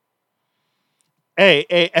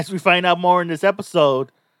 Hey, as we find out more in this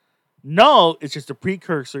episode, no, it's just a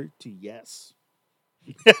precursor to yes.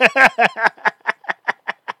 There's a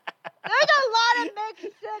lot of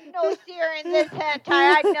mixed signals here in this hentai,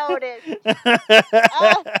 I noticed.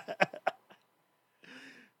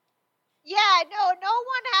 Yeah, no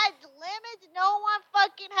one has limits, no one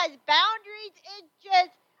fucking has boundaries,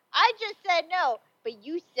 I just said no, but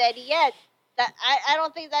you said yes. I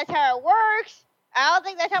don't think that's how it works. I don't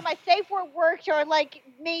think that's how my safe word works, or like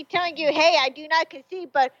me telling you, hey, I do not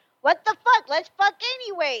concede, but what the fuck? Let's fuck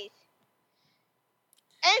anyways.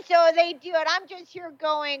 And so they do it. I'm just here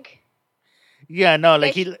going. Yeah, no,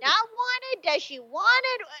 like does she not want it? Does she want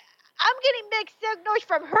it? I'm getting mixed signals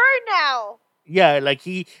from her now. Yeah, like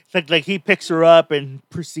he picks her up and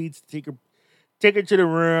proceeds to take her to the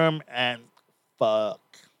room and fuck.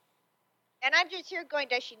 And I'm just here going,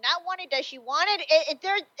 does she not want it? Does she want it?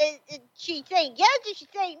 Is she saying yes? Is she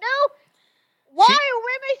saying no? Why are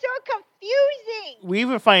women so confusing? We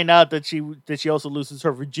even find out that she also loses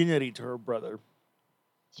her virginity to her brother.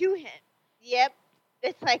 To him. Yep.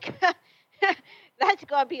 It's like, that's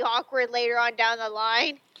going to be awkward later on down the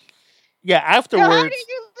line. Yeah, afterwards. So how did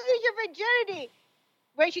you lose your virginity?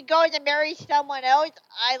 When she goes and marries someone else,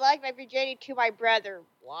 I like my virginity to my brother.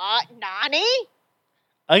 What? Nani?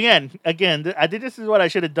 Again, I think this is what I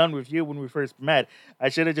should have done with you when we first met. I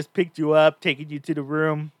should have just picked you up, taken you to the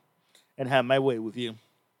room, and had my way with you.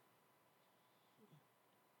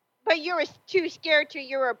 But you were too scared to.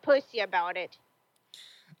 You were a pussy about it.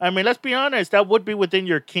 I mean, let's be honest. That would be within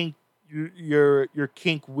your kink, your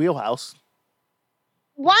kink wheelhouse.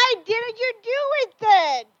 Why didn't you do it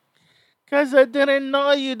then? Because I didn't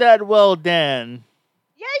know you that well then.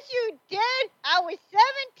 Yes, you did. I was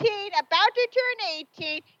 17, about to turn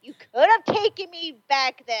 18. You could have taken me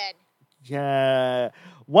back then. Yeah.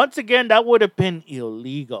 Once again, that would have been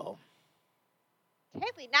illegal.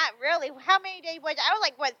 Technically, not really. How many days was it? I was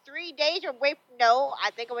like, what, 3 days or wait? No,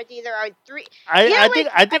 I think it was either 3. I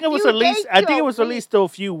think it was at least. I think it was at least still a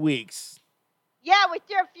few weeks. Yeah, it was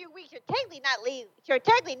still a few weeks. So technically not legal. So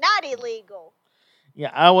technically not illegal.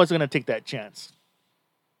 Yeah, I wasn't gonna take that chance.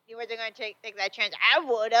 You wasn't gonna take that chance. I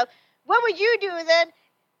would have. What would you do then?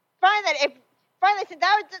 Since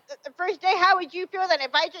that was the first day, how would you feel then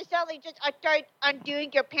if I just suddenly just start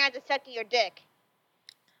undoing your pants and sucking your dick?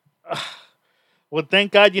 Well,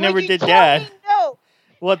 thank God you never did tell that. Me no?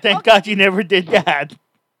 Well, thank God you never did that.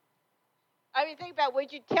 I mean, think about,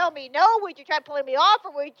 would you tell me no? Would you try pulling me off?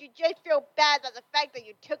 Or would you just feel bad about the fact that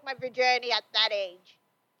you took my virginity at that age?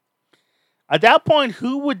 At that point,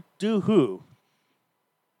 who would do who?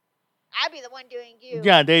 I'd be the one doing you.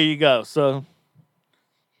 Yeah, there you go. So.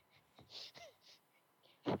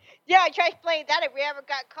 Yeah, I tried explaining that if we ever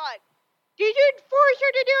got caught. Did you force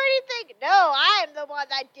her to do anything? No, I am the one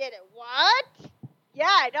that did it. What?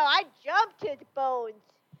 Yeah, no, I jumped his bones.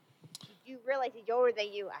 You realize he's older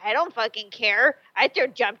than you. I don't fucking care. I still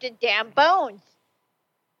jumped his damn bones.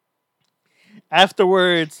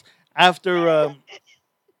 Afterwards,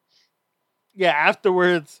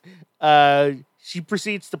 she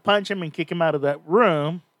proceeds to punch him and kick him out of that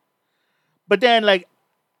room. But then, like,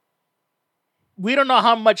 we don't know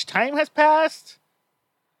how much time has passed,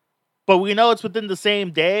 but we know it's within the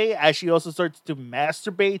same day as she also starts to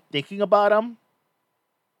masturbate thinking about him.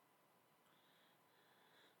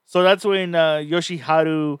 So that's when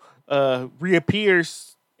Yoshiharu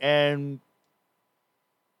reappears and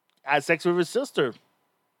has sex with his sister.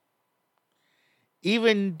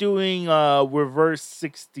 even doing reverse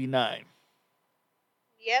 69,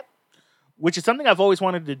 Yep. which is something I've always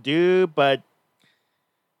wanted to do, but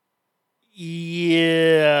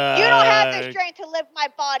yeah. You don't have the strength to lift my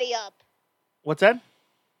body up. What's that?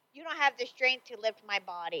 You don't have the strength to lift my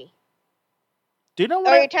body. Do you know Or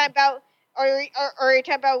what? you're talking about, or you're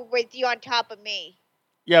talking about with you on top of me.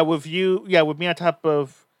 Yeah, with you. Yeah, with me on top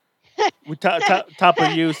of, top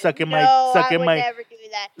of you, sucking No, my, I would never do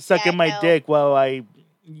that. sucking Yeah, my no. dick while I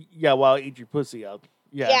eat your pussy out.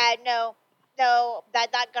 Yeah. Yeah, no,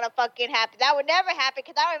 that's not gonna fucking happen. That would never happen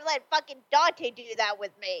because I would let fucking Dante do that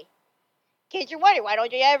with me. Kids, you're wondering why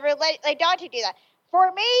don't you ever let Dante do that?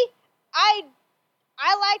 For me, I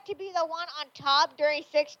like to be the one on top during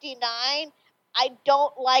 69. I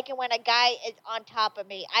don't like it when a guy is on top of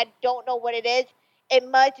me. I don't know what it is. It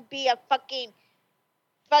must be a fucking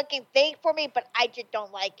thing for me, but I just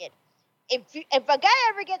don't like it. If a guy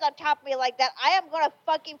ever gets on top of me like that, I am gonna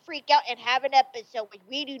fucking freak out and have an episode which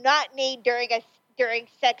we do not need during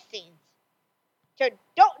sex scenes. So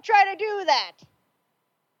don't try to do that.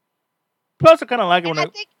 Plus, I kind of like it And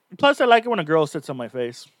when. Plus, I like it when a girl sits on my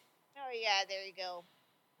face. Oh yeah, there you go.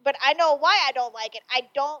 But I know why I don't like it. I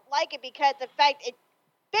don't like it because the fact it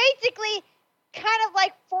basically kind of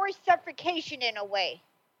like forced suffocation in a way.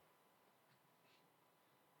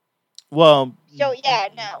 Well. So yeah,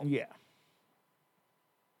 no. Yeah.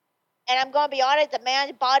 And I'm gonna be honest, a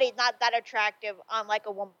man's body is not that attractive unlike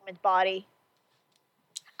a woman's body.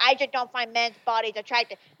 I just don't find men's bodies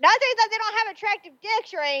attractive. Not saying that they don't have attractive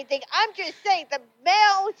dicks or anything. I'm just saying the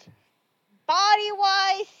males,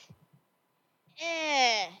 body-wise,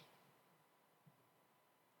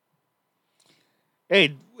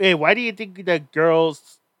 Hey, why do you think that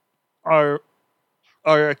girls are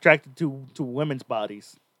attracted to women's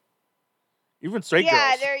bodies? Even straight girls.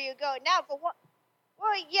 Yeah, there you go. Now, for what?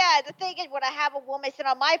 Well, yeah. The thing is, would I have a woman sit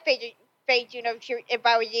on my face? You know, if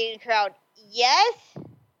I was eating her out, yes,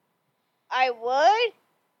 I would.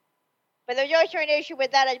 But there's also an issue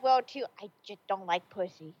with that as well too. I just don't like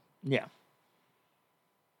pussy. Yeah.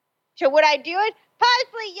 So would I do it?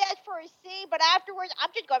 Possibly yes for a scene, but afterwards I'm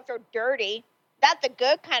just gonna feel dirty. Not the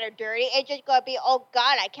good kind of dirty. It's just gonna be, oh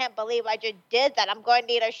God, I can't believe I just did that. I'm going to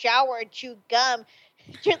need a shower and chew gum,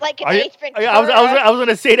 just like an Ace Ventura. I was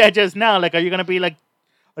gonna say that just now. Like, are you gonna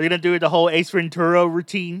do the whole Ace Ventura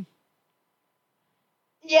routine?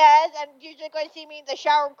 Yes, and you're just going to see me in the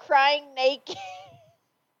shower crying naked.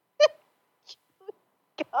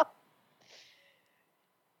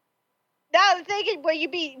 Now the thing is, will you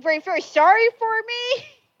be very sorry for me?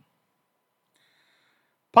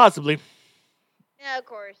 Possibly. Yeah, of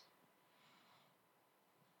course.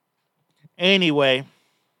 Anyway.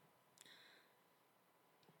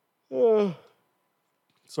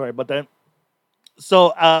 Sorry about that.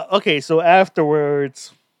 So, okay, so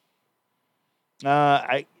afterwards,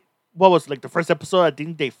 what was like the first episode? I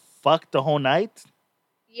think they fucked the whole night.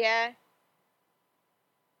 Yeah.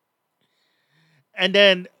 And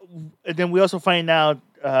then we also find out,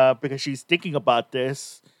 because she's thinking about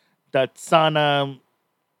this, that Sana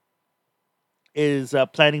is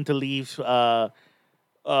planning to leave home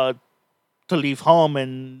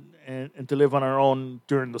and to live on her own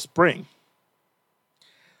during the spring.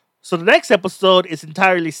 So the next episode is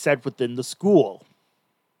entirely set within the school.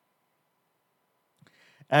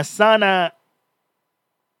 As Sana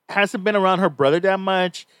hasn't been around her brother that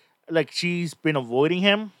much, like she's been avoiding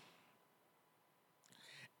him,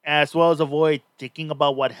 as well as avoid thinking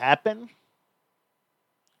about what happened.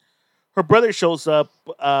 Her brother shows up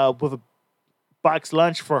with a box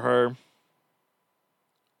lunch for her,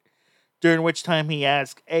 during which time he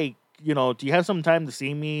asks, hey, do you have some time to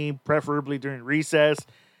see me, preferably during recess?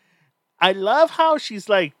 I love how she's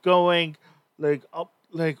like going, oh,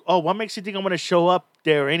 what makes you think I'm going to show up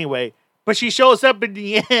there anyway? But she shows up in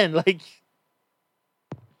the end, like.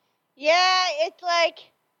 Yeah, it's like,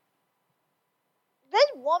 this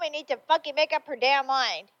woman needs to fucking make up her damn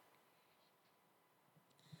mind.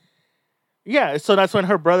 Yeah, so that's when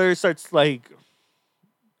her brother starts like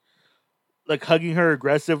hugging her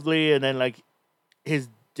aggressively, and then like his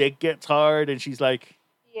dick gets hard, and she's like,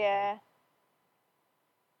 yeah.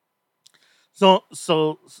 So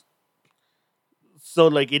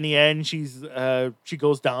like in the end, she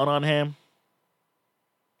goes down on him.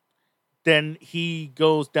 Then he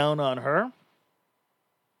goes down on her,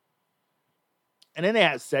 and then they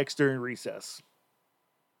have sex during recess.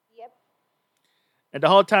 Yep. And the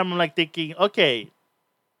whole time I'm like thinking, okay,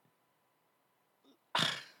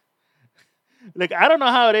 like I don't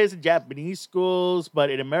know how it is in Japanese schools,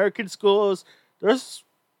 but in American schools, there's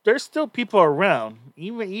still people around,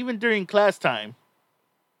 even during class time.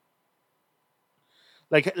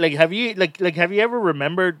 Like have you have you ever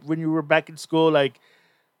remembered when you were back in school? Like,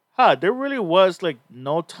 there really was like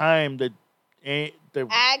no time that the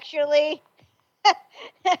Actually,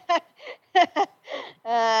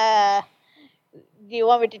 uh, do you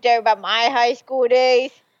want me to tell you about my high school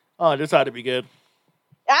days? oh, this ought to be good.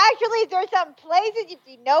 Actually, there's some places if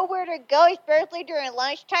you know where to go, especially during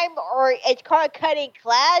lunchtime, or it's called cutting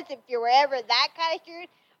class if you're ever that kind of student.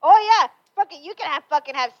 Oh yeah, you can have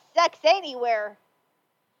sex anywhere.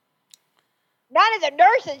 Not in the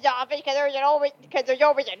nurse's office because there's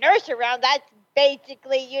always a nurse around. That's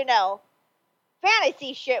basically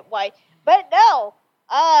fantasy shit wise. But no,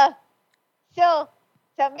 so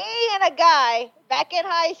me and a guy back in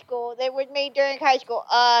high school, they were me during high school.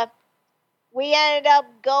 We ended up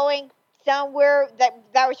going somewhere that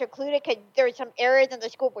was secluded because there were some areas in the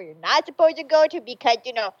school where you're not supposed to go to because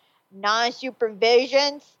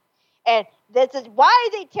non-supervisions. And this is why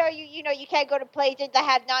they tell you, you can't go to places that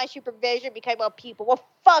have non-supervision because, people were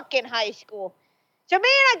fucking high school. So me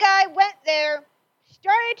and a guy went there,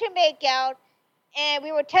 started to make out, and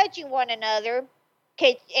we were touching one another.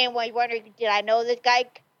 And was wondering, did I know this guy?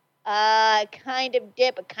 Kind of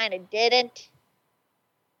did, but kind of didn't.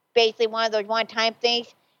 Basically one of those one-time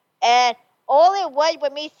things. And all it was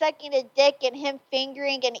me sucking his dick and him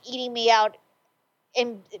fingering and eating me out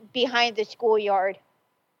behind the schoolyard.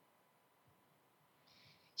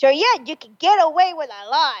 So yeah, you can get away with a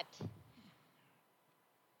lot.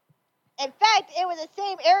 In fact, it was the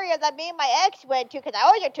same area that me and my ex went to because I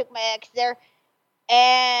also took my ex there,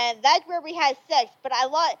 and that's where we had sex. But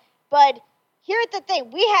here's the thing: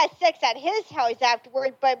 we had sex at his house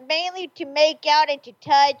afterwards, but mainly to make out and to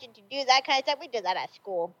touch and to do that kind of stuff. We did that at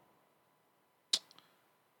school.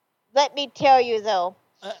 Let me tell you though.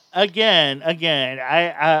 Again,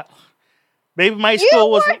 I maybe my school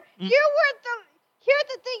was. Here's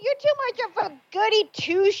the thing, you're too much of a goody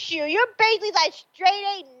two-shoe. You're basically that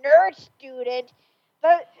straight-A nerd student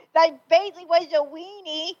that basically was a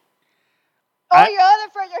weenie. All your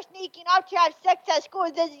other friends are sneaking off to have sex at school.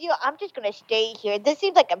 I'm just going to stay here. This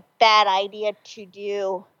seems like a bad idea to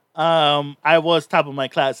do. I was top of my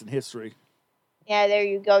class in history. Yeah, there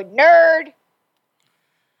you go, nerd.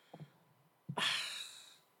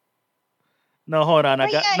 No, hold on. No.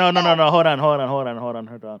 Hold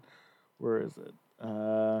on. Where is it?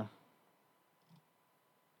 Oh,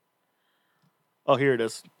 here it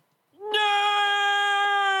is. Nerd!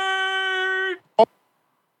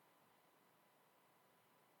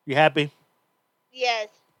 You happy? Yes.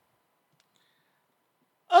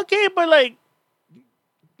 Okay, but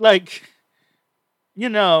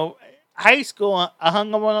high school. I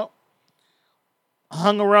hung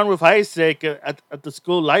around with Isaac at the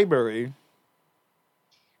school library.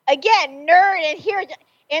 Again, nerd,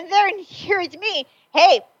 and here's me.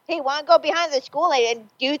 Hey, want to go behind the school and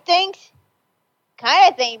do things? Kind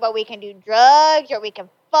of thing, but we can do drugs or we can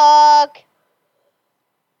fuck.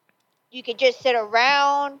 You can just sit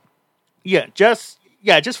around. Just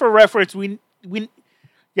for reference,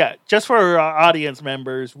 just for our audience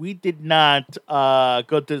members, we did not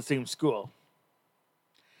go to the same school.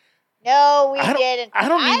 No, we didn't. I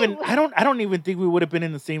don't even think we would have been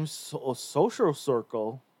in the same social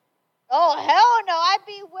circle. Oh hell no! I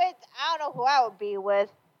don't know who I would be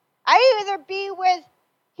with. I either be with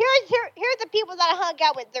here's the people that I hung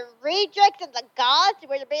out with: the rejects and the goths,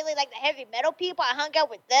 where they're basically like the heavy metal people. I hung out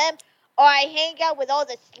with them, or I hang out with all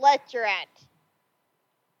the sluts you're at.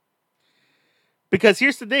 Because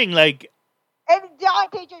here's the thing, like, and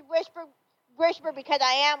Dante just whisper because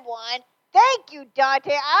I am one. Thank you,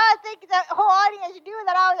 Dante. I think the whole audience knew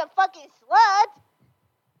that I was a fucking slut.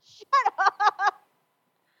 Shut up.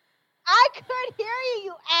 I could hear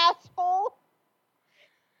you asshole.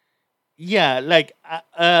 Yeah, like I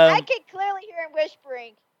can clearly hear him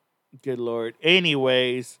whispering. Good Lord.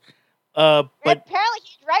 Anyways, but apparently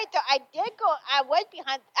he's right though. I would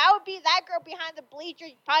be that girl behind the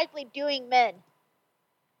bleachers, possibly doing men.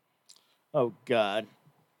 Oh God.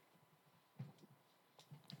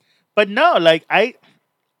 But no, like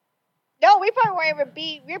No, we probably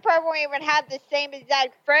won't even have the same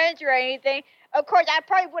exact friends or anything. Of course, I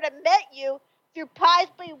probably would have met you through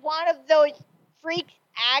possibly one of those freak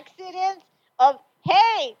accidents of,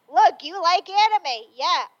 hey, look, you like anime.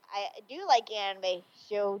 Yeah, I do like anime.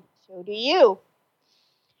 So do you.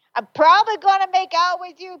 I'm probably going to make out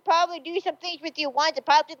with you, probably do some things with you once, and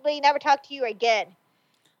probably never talk to you again.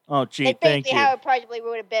 Oh, gee, thank you. How it probably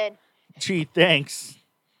would have been. Gee, thanks.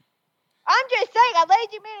 I'm just saying, I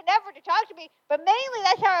lazy made an effort to talk to me, but mainly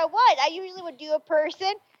that's how it was. I usually would do a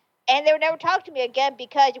person, and they would never talk to me again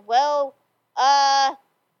because,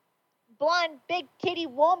 blonde, big titty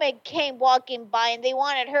woman came walking by, and they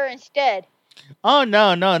wanted her instead. Oh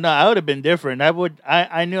no, no, no! I would have been different.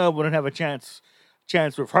 I knew I wouldn't have a chance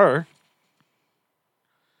with her.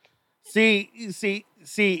 See.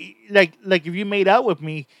 Like if you made out with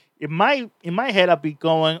me, in my head, I'd be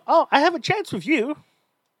going, "Oh, I have a chance with you."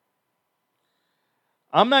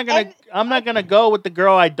 I'm not gonna go with the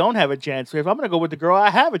girl I don't have a chance with. I'm gonna go with the girl I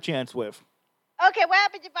have a chance with. Okay, what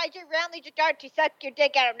happens if I just randomly just start to suck your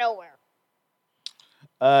dick out of nowhere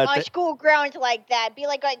on Uh, school grounds like that? Be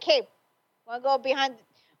like, hey, wanna go behind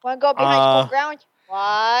uh, school grounds?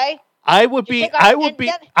 Why? I would Just be, take off and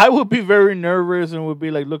then I would be very nervous and would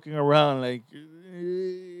be like looking around, like,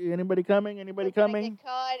 anybody coming? Anybody we're gonna coming? get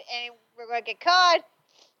caught, and we're gonna get caught.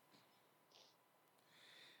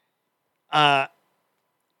 Uh,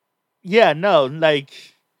 yeah, no,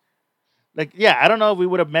 yeah. I don't know if we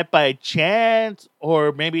would have met by chance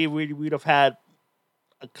or maybe we'd have had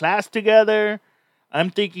a class together. I'm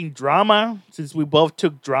thinking drama since we both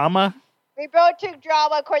took drama. We both took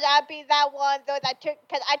drama. Of course, I'd be that one though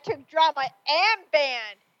because I took drama and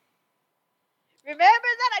band. Remember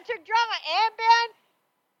that I took drama and band?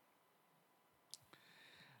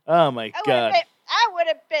 Oh my god! I would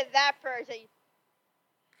have been that person.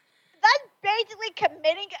 That's basically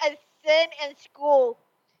committing a sin in school.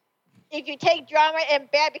 If you take drama and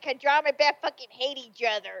band, because drama and band fucking hate each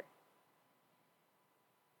other.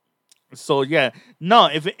 So yeah, no.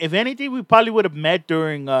 If anything, we probably would have met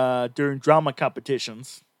during drama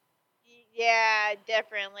competitions. Yeah,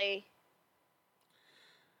 definitely.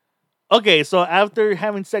 Okay, so after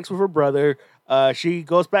having sex with her brother, she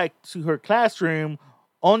goes back to her classroom,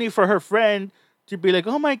 only for her friend to be like,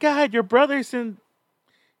 "Oh my god, your brother's in,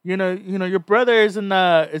 your brother is in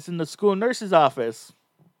the school nurse's office."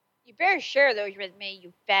 You better share those with me,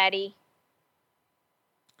 you fatty.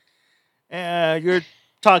 You're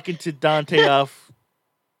talking to Dante off.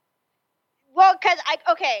 Well, so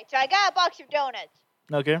I got a box of donuts.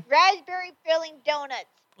 Okay. Raspberry filling donuts.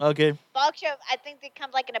 Okay. Box of, I think they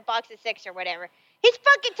come like in a box of 6 or whatever. He's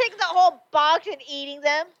fucking taking the whole box and eating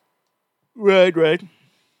them. Right.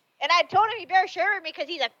 And I told him he better share with me because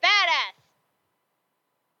he's a fat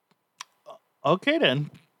ass. Okay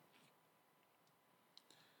then.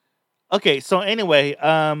 Okay, so anyway,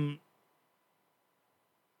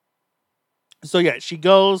 so yeah, she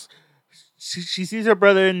goes. She sees her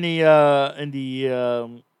brother in the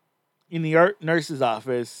art nurse's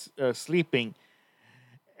office, sleeping,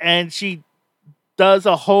 and she does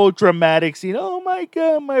a whole dramatic scene. Oh my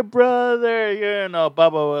god, my brother! Blah blah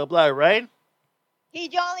blah blah. Right? He's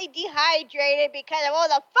only dehydrated because of all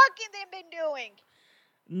the fucking they've been doing.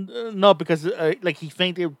 No, because like he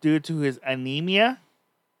fainted due to his anemia.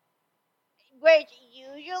 Which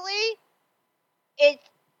it's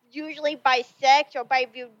usually by sex or by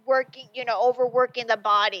working, overworking the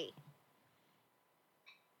body.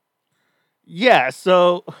 Yeah,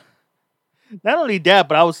 so not only that,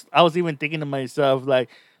 but I was even thinking to myself, like,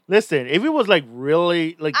 listen, if it was like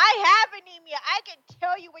really like I have anemia. I can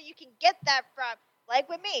tell you where you can get that from. Like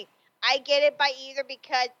with me, I get it by either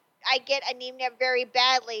because I get anemia very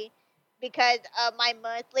badly because of my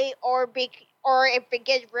monthly, or if it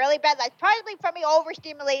gets really bad, that's probably from me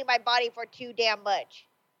overstimulating my body for too damn much.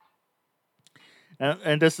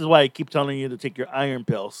 and this is why I keep telling you to take your iron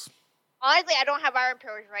pills. Honestly, I don't have iron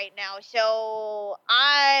pills right now, so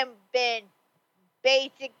I've been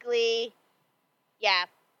basically, yeah,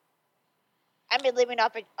 I've been living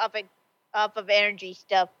off of energy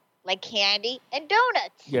stuff like candy and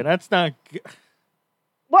donuts. Yeah, that's not.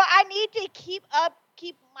 Well, I need to keep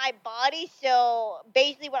my body, so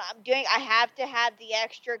basically what I'm doing, I have to have the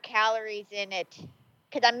extra calories in it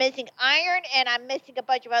because I'm missing iron and I'm missing a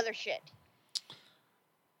bunch of other shit.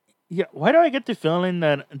 Yeah, why do I get the feeling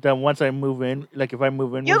that once I move in, like if I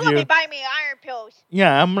move in You're with going to you, be buying me iron pills.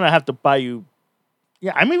 yeah, I'm gonna have to buy you.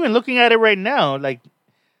 Yeah, I'm even looking at it right now, like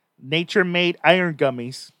nature made iron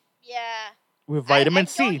gummies. Yeah. With vitamin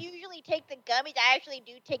C. I don't usually take the gummies. I actually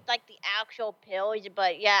do take like the actual pills,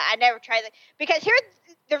 but yeah, I never try that because here's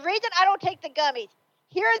the reason I don't take the gummies.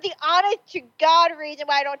 Here's the honest to God reason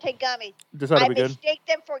why I don't take gummies. This ought to I be good. mistake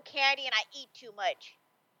them for candy and I eat too much.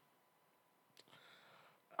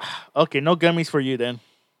 Okay, no gummies for you then.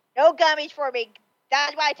 No gummies for me.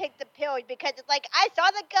 That's why I take the pills because it's like I saw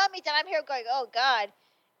the gummies and I'm here going, oh God,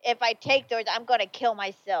 if I take those, I'm gonna kill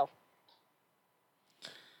myself.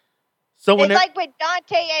 So it's like with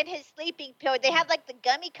Dante and his sleeping pill. They have like the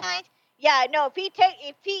gummy kinds. Yeah, no. If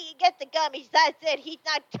he gets the gummies, that's it. He's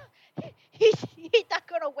not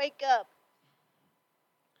gonna wake up.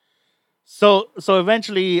 So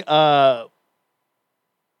eventually,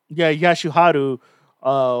 Yashuharu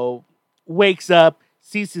wakes up,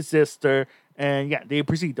 sees his sister, and yeah, they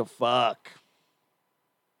proceed to fuck.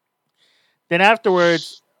 Then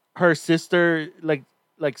afterwards, her sister, like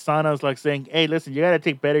Sana's like saying, "Hey, listen, you gotta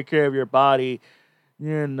take better care of your body.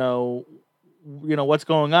 You know, what's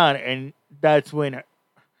going on." And that's when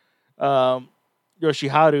um,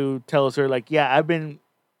 Yoshiharu tells her, like, I've been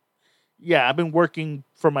working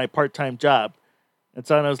for my part-time job. And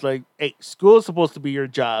Sana's like, "Hey, school's supposed to be your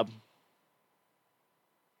job."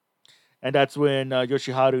 And that's when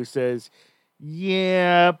Yoshiharu says,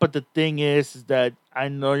 "Yeah, but the thing is that I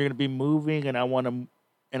know you're gonna be moving, and I want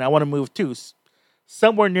to move too,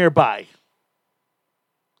 somewhere nearby."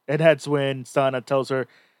 And that's when Sana tells her,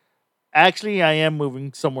 "Actually, I am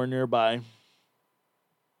moving somewhere nearby."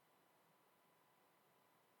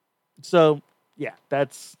 So yeah,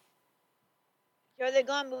 that's So they're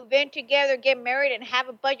gonna move in together, get married, and have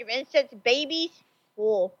a bunch of incest babies?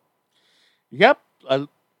 Cool. yep, a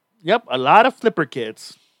lot of flipper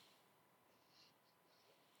kids.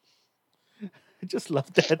 I just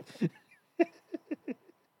love that.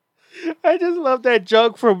 I just love that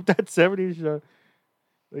joke from that '70s show.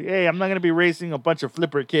 Like, hey, I'm not gonna be raising a bunch of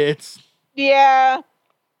flipper kids. Yeah.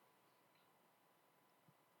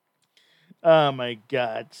 Oh my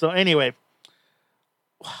god. So anyway,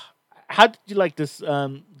 how did you like this?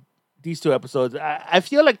 These two episodes. I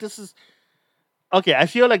feel like this is okay. I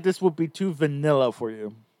feel like this would be too vanilla for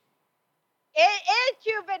you. It is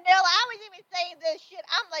too vanilla. I was even saying this shit.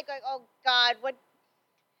 I'm like, oh god, what?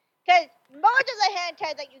 Because most of the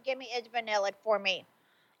hentai that you give me is vanilla for me.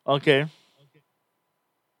 Okay.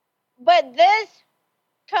 But this,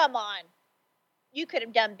 come on, you could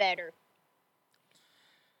have done better.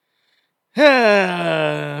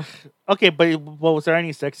 Okay, but was there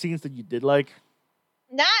any sex scenes that you did like?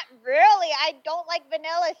 Not really. I don't like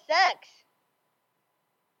vanilla sex.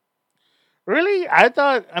 Really? I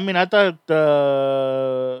thought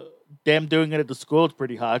them doing it at the school is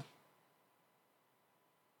pretty hot.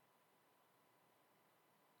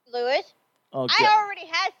 Lewis, Okay. I already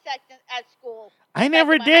had sex at school. I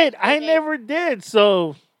never back in my did. high school I days. never did.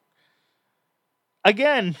 So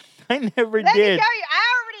again, I never Let me did. tell you, I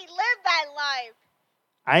already lived that life.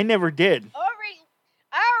 I never did.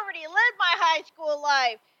 I already lived my high school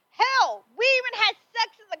life. Hell, we even had sex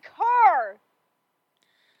in the car.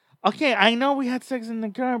 Okay, I know we had sex in the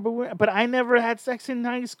car, but I never had sex in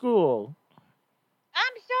high school. I'm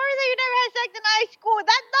sorry that you never had sex in high school.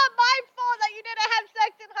 That's not my fault that you didn't have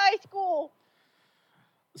sex in high school.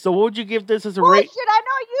 So what would you give this as a rate? Bullshit, I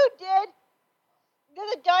know you did. You're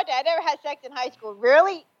the judge. I never had sex in high school.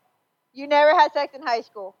 Really? You never had sex in high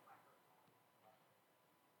school?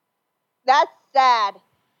 That's sad.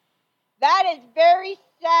 That is very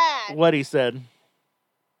sad. What he said.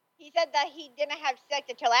 He said that he didn't have sex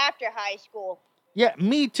until after high school. Yeah,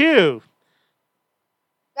 me too.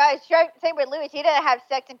 Same with Lewis. He didn't have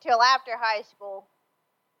sex until after high school.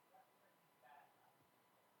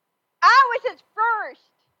 I was his first.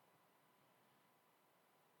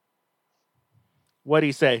 What'd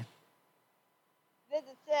he say? This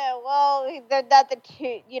is there's nothing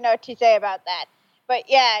to say about that. But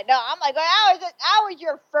yeah, no, I'm like, I was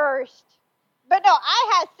your first. But no,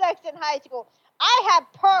 I had sex in high school. I had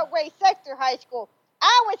part-way sex through high school.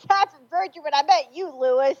 I was half a virgin when I met you,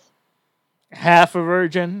 Lewis. Half a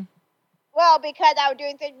virgin? Well, because I was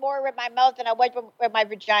doing things more with my mouth than I was with my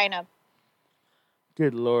vagina.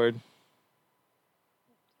 Good Lord.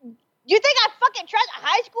 You think I fucking trust a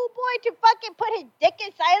high school boy to fucking put his dick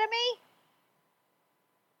inside of me?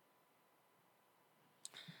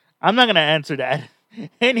 I'm not going to answer that.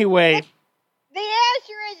 Anyway. The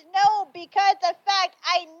answer is no, because the fact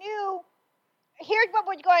I knew, here's what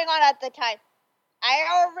was going on at the time.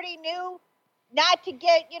 I already knew not to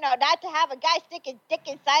have a guy stick his dick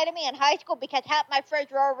inside of me in high school because half my friends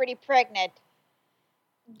were already pregnant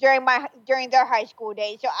during their high school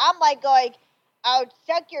days. So I'm like going, I would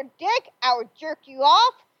suck your dick, I would jerk you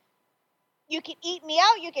off, you can eat me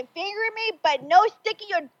out, you can finger me, but no sticking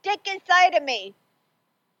your dick inside of me.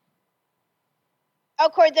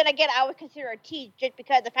 Of course, then again, I would consider a tease just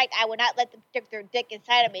because of the fact I would not let them stick their dick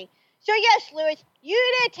inside of me. So yes, Lewis, you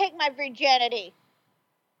did take my virginity.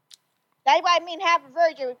 That's why I mean half a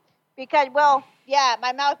virgin, because, well, yeah,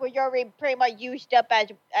 my mouth was already pretty much used up as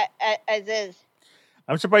is.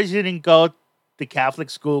 I'm surprised you didn't go the Catholic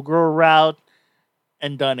schoolgirl route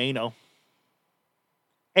and done anal.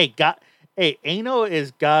 Hey, anal is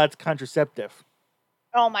God's contraceptive.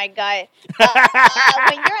 Oh my God. When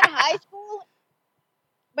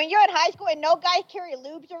you're in high school and no guys carry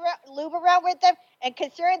lube around with them, and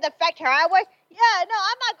considering the fact how I was, yeah, no,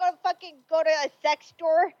 I'm not going to fucking go to a sex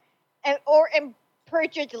store and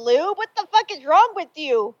purchase lube. What the fuck is wrong with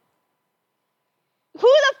you? Who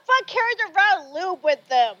the fuck carries around lube with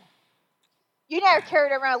them? You never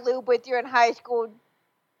carried around lube with you in high school.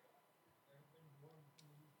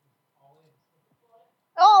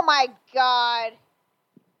 Oh my god.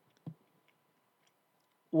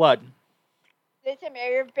 What? Listen,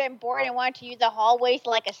 have you ever been bored and wanted to use the hallways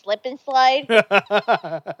like a slip and slide?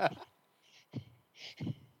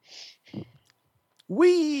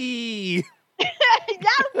 Wee!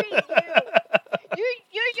 That would be you.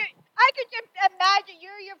 I could just imagine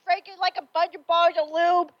you're freaking like a bunch of bars of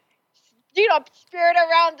lube, spirit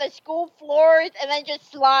around the school floors and then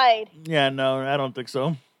just slide. Yeah, no, I don't think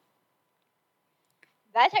so.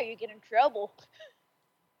 That's how you get in trouble.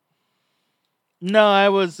 No, I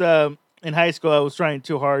was in high school. I was trying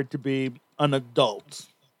too hard to be an adult.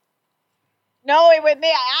 No, with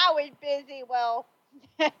me, I was busy. Well,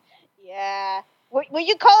 yeah. Would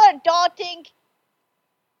you call it adulting?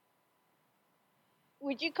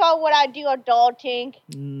 Would you call what I do adulting?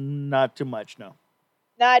 Not too much, no.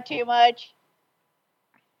 Not too much.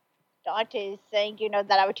 Dante is saying,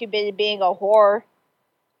 that I was too busy being a whore.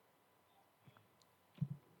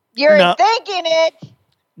 You're No. thinking it.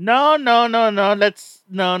 No. No.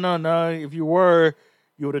 If you were,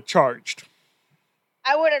 you would have charged.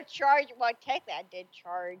 I would have charged. Well, technically, I did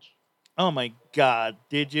charge. Oh my God,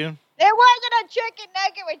 did you? There wasn't a chicken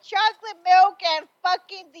nugget with chocolate milk and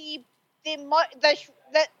fucking the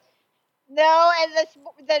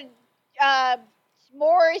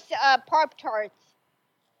s'mores Pop Tarts.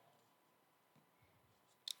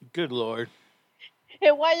 Good Lord.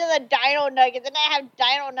 It wasn't the Dino Nuggets. They didn't have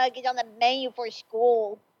Dino Nuggets on the menu for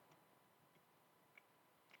school.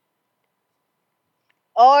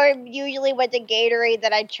 Or usually with the Gatorade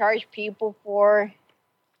that I charge people for.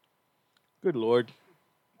 Good Lord.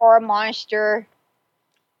 Or a Monster.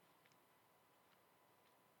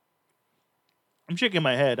 I'm shaking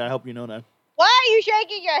my head. I hope you know that. Why are you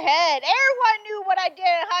shaking your head? Everyone knew what I did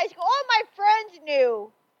in high school. All my friends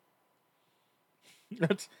knew.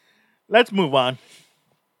 Let's move on.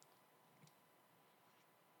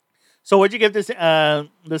 So what'd you give this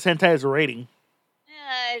hentai as a rating?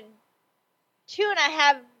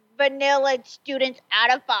 2.5 vanilla students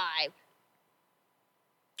out of 5.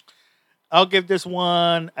 I'll give this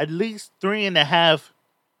one at least 3.5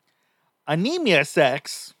 anemia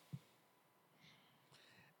sex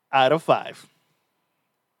out of 5.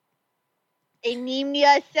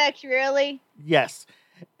 Anemia sex, really? Yes.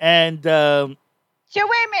 And so wait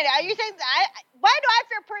a minute, are you saying that why do I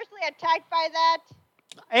feel personally attacked by that?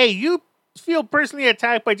 Hey, you feel personally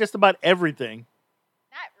attacked by just about everything.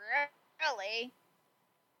 Not really.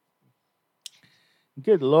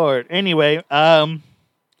 Good Lord. Anyway, and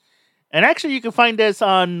actually you can find this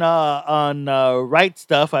on Right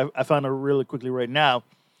Stuff. I found it really quickly right now.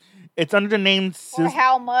 It's under the name For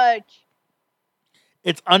how much?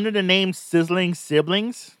 It's under the name Sizzling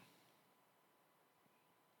Siblings.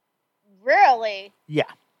 Really?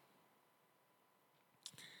 Yeah.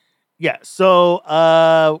 Yeah. So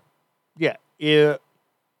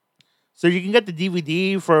so you can get the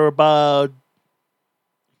DVD for about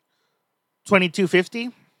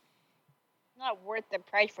 $22.50. Not worth the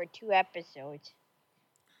price for 2 episodes.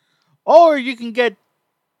 Or you can get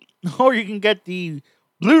the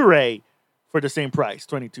Blu-ray for the same price,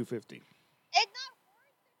 $22.50. It's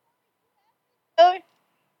not worth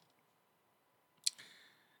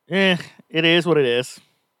it. It is what it is.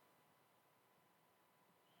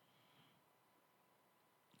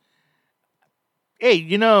 Hey,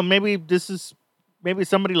 maybe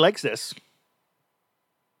somebody likes this.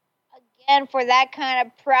 Again, for that kind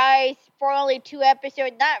of price, for only 2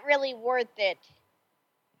 episodes, not really worth it.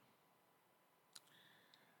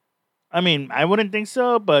 I mean, I wouldn't think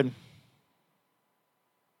so, but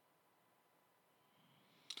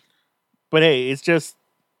hey, it's just,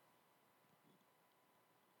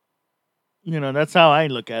 that's how I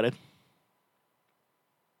look at it.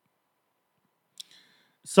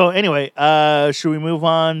 So anyway, should we move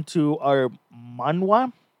on to our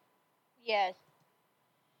manhwa? Yes.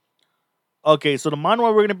 Okay, so the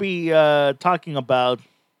manhwa we're going to be talking about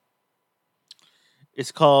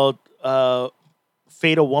is called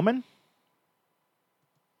Fatal Woman.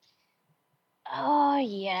 Oh,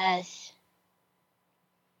 yes.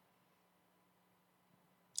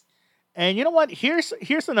 And you know what? Here's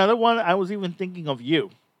another one. I was even thinking of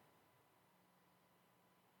you.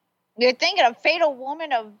 You're thinking of Fatal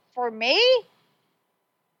Woman for me?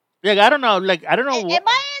 Like, I don't know. Should I be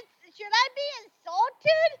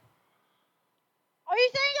insulted? Are you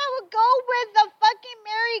saying I would go with the fucking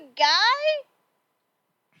married guy?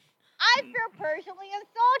 I feel personally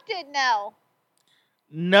insulted now.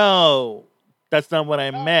 No, that's not what I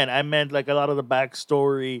Oh, meant. I meant like a lot of the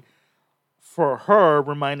backstory for her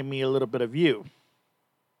reminded me a little bit of you.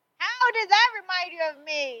 how does that remind you of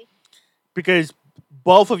me? Because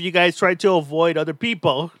both of you guys tried to avoid other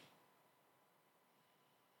people.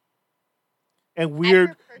 And I weird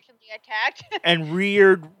were personally attacked. and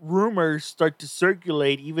weird rumors start to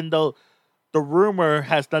circulate, even though the rumor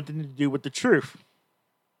has nothing to do with the truth.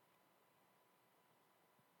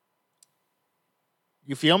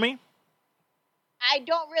 You feel me? I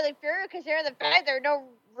don't really fear it because there the fact there are no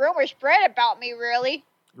rumors spread about me really.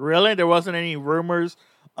 Really? There wasn't any rumors,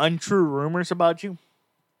 untrue rumors about you?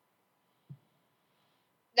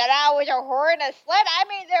 That I was a whore and a slut. I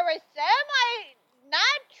mean, there was semi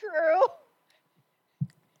not true.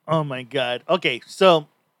 Oh my god. Okay, so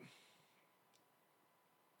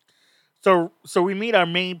we meet our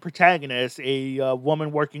main protagonist, a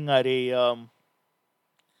woman working at a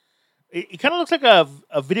it kind of looks like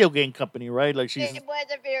a video game company, right? Like she's It was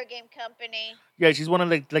a video game company. yeah, she's one of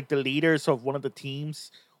the leaders of one of the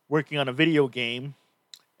teams working on a video game.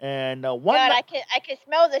 And one God, I can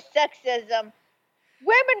smell the sexism.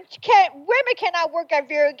 Women cannot work at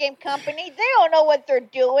video game companies. They don't know what they're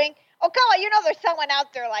doing. Oh come on, you know there's someone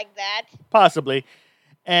out there like that. possibly,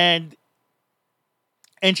 and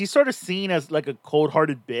she's sort of seen as like a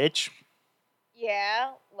cold-hearted bitch.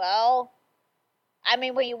 Yeah, well, I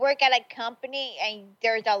mean when you work at a company and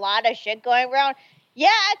there's a lot of shit going around, yeah,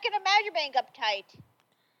 I can imagine being uptight.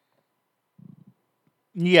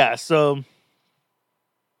 Yeah, so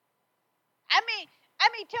I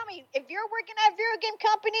mean, tell me, if you're working at a video game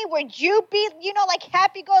company, would you be, like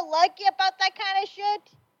happy-go-lucky about that kind of shit?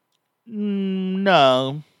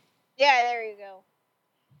 no. Yeah, there you go.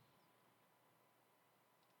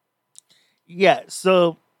 Yeah,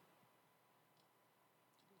 so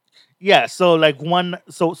like one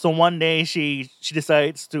day she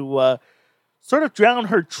decides to sort of drown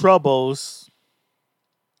her troubles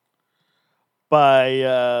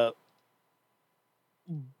by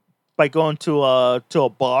going to a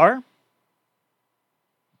bar,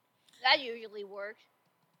 That usually works.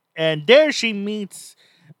 and there she meets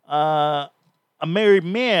a married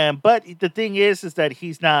man. But the thing is that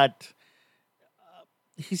he's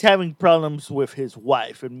having problems with his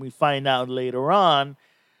wife, and we find out later on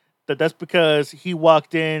that that's because he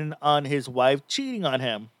walked in on his wife cheating on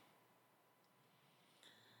him.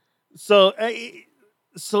 So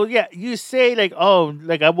yeah, you say like, oh,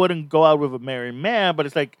 like I wouldn't go out with a married man, but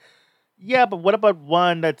it's like, yeah, but what about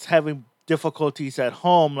one that's having difficulties at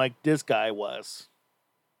home like this guy was?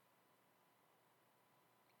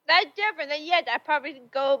 That's different. Then yes, I probably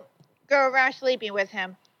go around sleeping with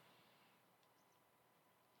him.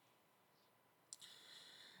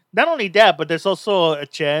 Not only that, but there's also a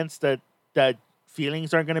chance that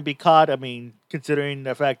feelings aren't going to be caught. I mean, considering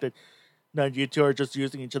the fact that you two are just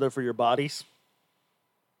using each other for your bodies.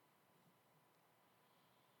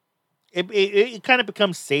 It kind of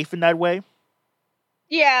becomes safe in that way.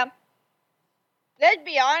 Yeah. Let's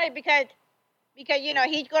be honest, because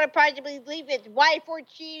he's gonna probably leave his wife for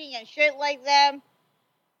cheating and shit like that.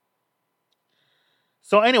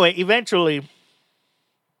 So anyway, eventually,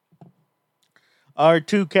 our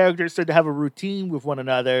two characters started to have a routine with one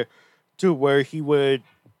another, to where he would,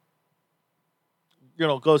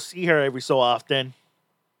 go see her every so often.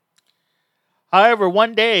 However,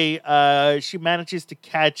 one day, she manages to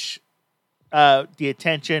catch the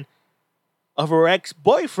attention of her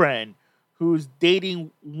ex-boyfriend, who's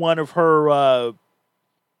dating one of her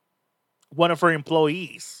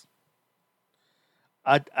employees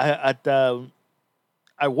at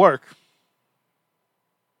work.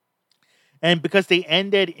 And because they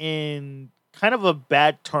ended in kind of a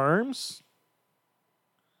bad terms,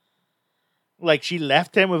 like she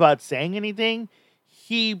left him without saying anything,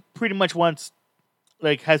 he pretty much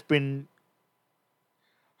has been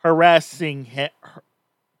harassing her.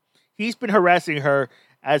 He's been harassing her,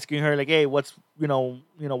 asking her like, "Hey, what's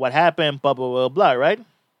what happened?" Blah blah blah blah. Right?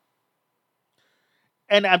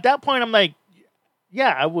 And at that point, I'm like,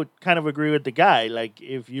 yeah, I would kind of agree with the guy. Like,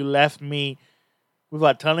 if you left me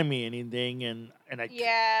without telling me anything, and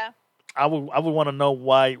Yeah. I would want to know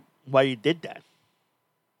why you did that.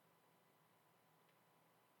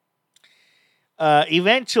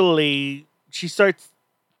 Eventually, she starts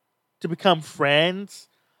to become friends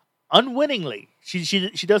unwittingly. She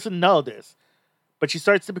doesn't know this, but she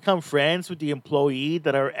starts to become friends with the employee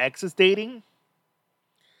that her ex is dating.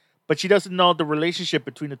 But she doesn't know the relationship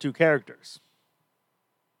between the two characters.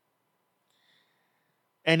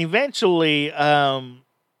 And eventually,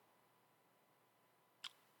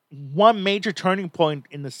 one major turning point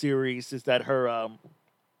in the series is that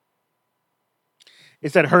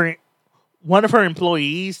is that one of her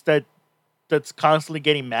employees that's constantly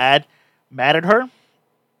getting mad at her,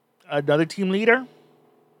 another team leader,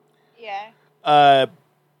 Yeah.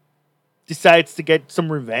 decides to get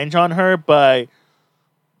some revenge on her by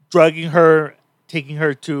drugging her, taking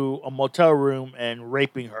her to a motel room, and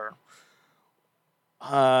raping her.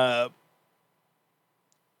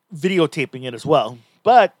 Videotaping it as well.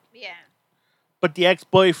 But Yeah. the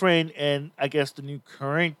ex-boyfriend and I guess the new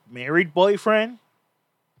current married boyfriend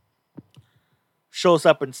shows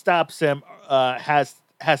up and stops him, has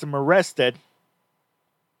him arrested.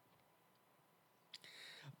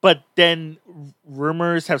 But then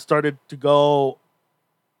rumors have started to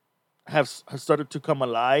come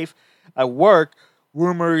alive at work.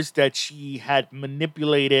 Rumors that she had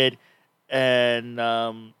manipulated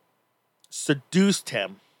and seduced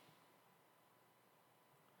him,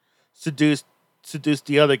 seduced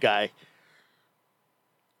the other guy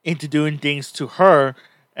into doing things to her,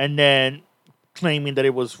 and then claiming that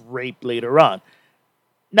it was rape later on.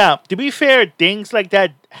 Now, to be fair, things like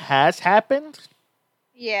that has happened.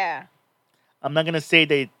 Yeah. I'm not gonna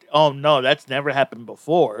say oh no, that's never happened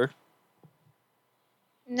before.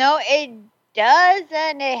 No, it does,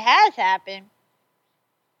 and it has happened.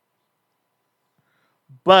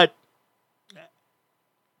 But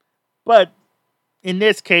in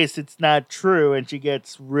this case, it's not true, and she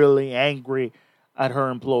gets really angry at her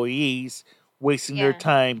employees wasting their Yeah.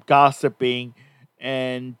 time gossiping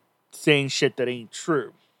and saying shit that ain't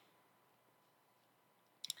true.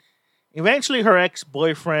 Eventually, her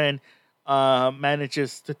ex-boyfriend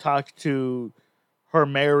manages to talk to her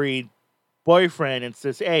married boyfriend and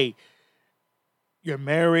says, "Hey, you're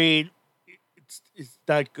married. It's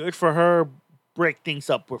not good for her. Break things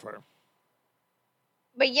up with her."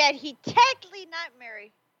 But yet he technically not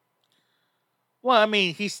married. Well, I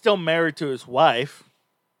mean, he's still married to his wife.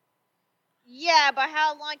 Yeah, but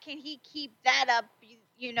how long can he keep that up,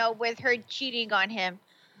 with her cheating on him?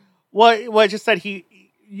 Well, just that they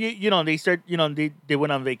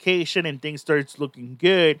went on vacation and things starts looking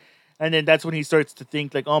good, and then that's when he starts to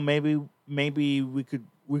think like, oh, maybe we could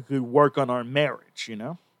work on our marriage,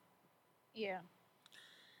 Yeah.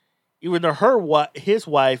 Even though his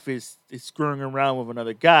wife is screwing around with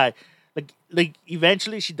another guy, like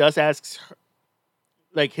eventually she does ask her,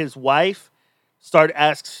 like his wife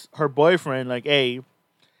asks her boyfriend like, hey,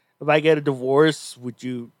 if I get a divorce, would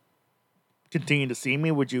you continue to see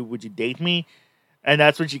me? Would you date me? And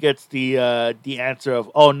that's when she gets the answer of,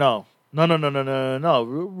 oh no,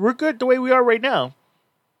 we're good the way we are right now.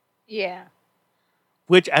 Yeah.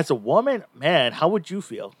 Which, as a woman, man, how would you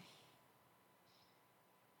feel?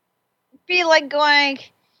 Be like going,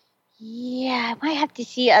 yeah, I might have to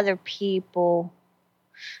see other people.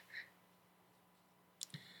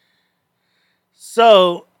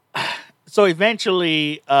 So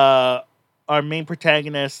eventually, our main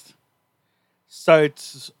protagonist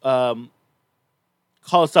starts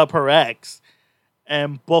calls up her ex,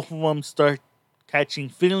 and both of them start catching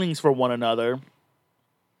feelings for one another,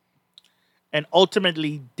 and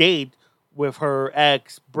ultimately date, with her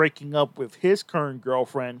ex breaking up with his current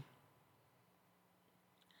girlfriend.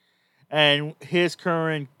 And his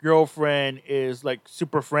current girlfriend is like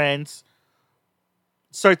super friends,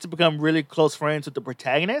 starts to become really close friends with the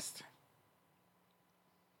protagonist,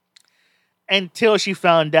 until she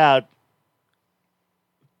found out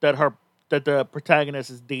that the protagonist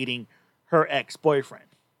is dating her ex-boyfriend.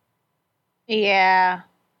 Yeah.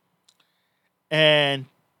 And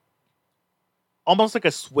almost like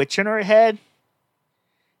a switch in her head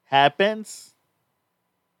happens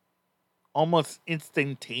almost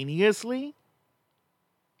instantaneously.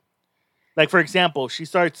 Like, for example, she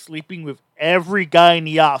starts sleeping with every guy in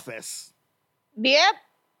the office. Yep.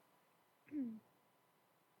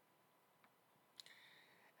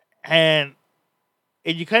 And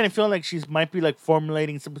you kind of feel like she might be like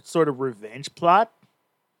formulating some sort of revenge plot.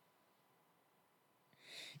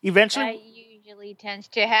 Eventually, That usually tends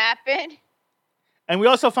to happen. and we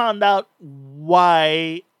also found out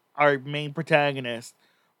why our main protagonist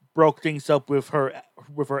broke things up with her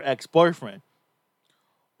ex-boyfriend.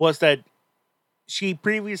 Was that she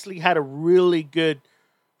previously had a really good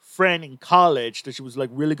friend in college that she was like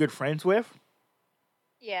really good friends with.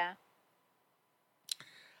 Yeah.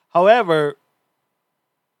 However,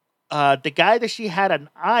 the guy that she had an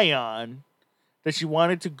eye on, that she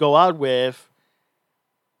wanted to go out with,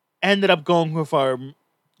 ended up going out with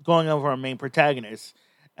our main protagonist,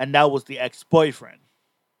 and that was the ex-boyfriend.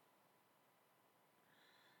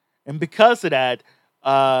 And because of that,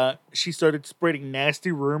 she started spreading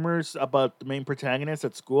nasty rumors about the main protagonist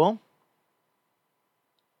at school.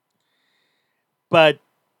 But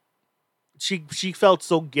she felt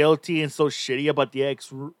so guilty and so shitty about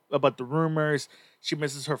about the rumors. She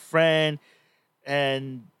misses her friend,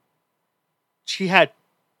 and she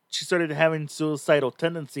started having suicidal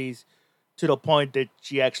tendencies to the point that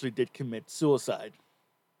she actually did commit suicide.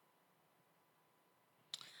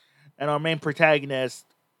 And our main protagonist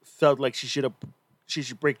felt like she should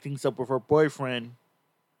break things up with her boyfriend,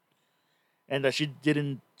 and that she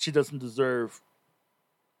doesn't deserve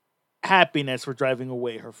happiness for driving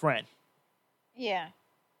away her friend. Yeah.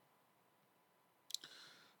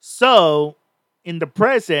 So, in the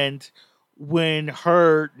present, when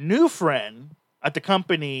her new friend at the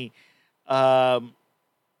company um,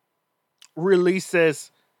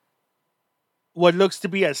 releases what looks to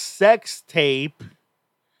be a sex tape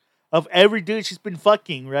of every dude she's been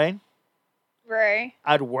fucking, right? Right.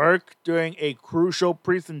 At work during a crucial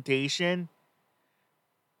presentation,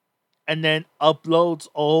 and then uploads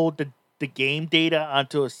all the game data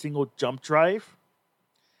onto a single jump drive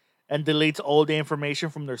and deletes all the information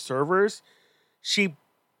from their servers, she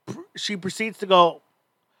proceeds to go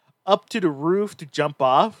up to the roof to jump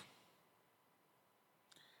off.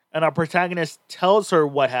 And our protagonist tells her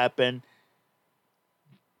what happened,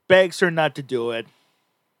 begs her not to do it,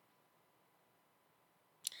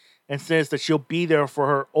 and says that she'll be there for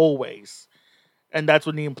her always. And that's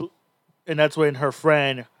when her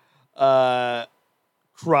friend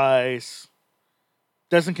cries,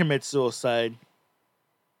 doesn't commit suicide.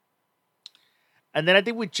 And then I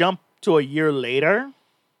think we jump to a year later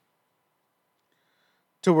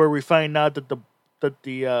to where we find out that the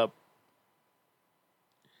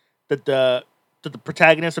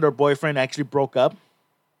protagonist and her boyfriend actually broke up.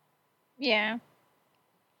 Yeah.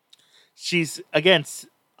 She's again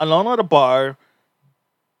alone at a bar,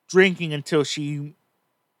 drinking until she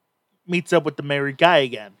meets up with the married guy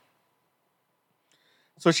again.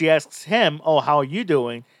 So she asks him, "Oh, how are you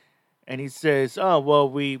doing?" And he says, "Oh, well,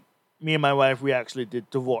 me and my wife, we actually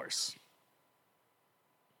did divorce."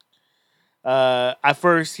 At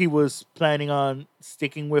first, he was planning on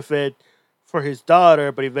sticking with it for his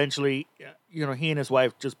daughter, but eventually, he and his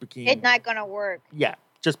wife just became... It's not gonna work. Yeah,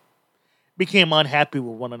 just became unhappy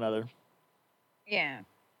with one another. Yeah.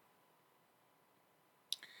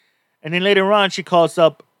 And then later on, she calls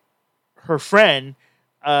up her friend,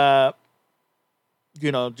 to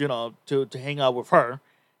hang out with her,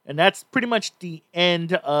 and that's pretty much the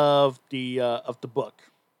end of the book,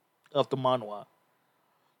 of the manhwa.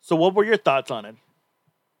 So, what were your thoughts on it?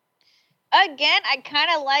 Again, I kind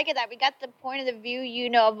of like it that we got the point of the view,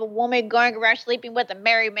 of a woman going around sleeping with a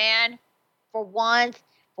married man for once.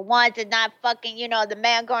 For once, and not fucking, the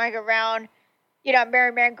man going around,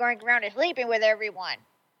 married man going around and sleeping with everyone.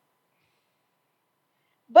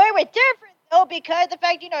 But it was different, though, because the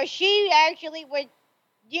fact, she actually would,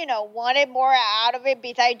 wanted more out of it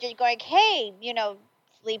besides just going, hey,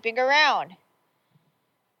 sleeping around.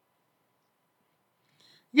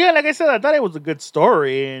 Yeah, like I said, I thought it was a good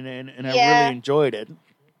story, and I really enjoyed it.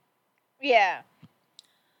 Yeah.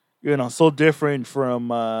 So different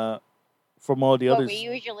from all the others.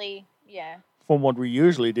 From what we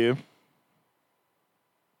usually do.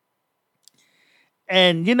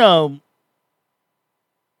 And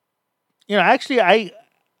actually, I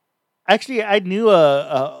knew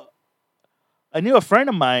a friend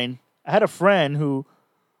of mine. I had a friend who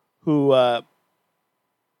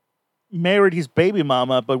married his baby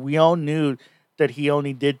mama, but we all knew that he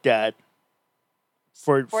only did that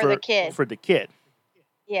for the kid. For the kid.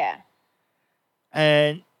 Yeah.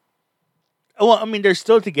 And they're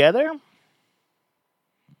still together.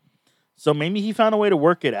 So maybe he found a way to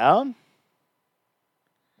work it out.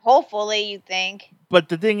 Hopefully, you think.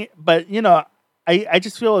 But I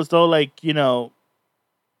just feel as though, like,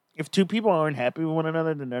 if two people aren't happy with one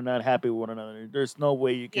another, then they're not happy with one another. There's no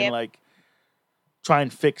way you can like try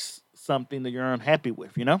and fix something that you're unhappy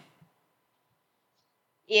with,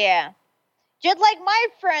 Yeah. Just like my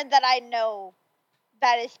friend that I know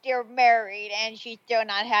that is still married and she's still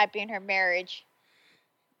not happy in her marriage.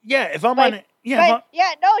 Yeah, if I'm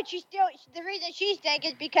she's still, the reason she's saying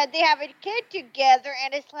is because they have a kid together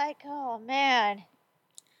and it's like, oh man.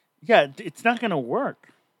 Yeah, it's not gonna work.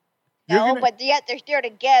 But yet they're still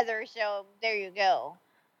together, so there you go.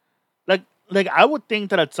 Like I would think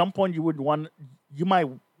that at some point you might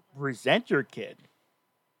resent your kid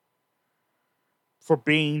for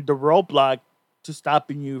being the roadblock to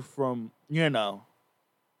stopping you from, from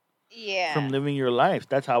living your life.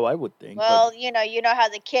 That's how I would think. Well, you know how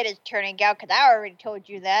the kid is turning out, because I already told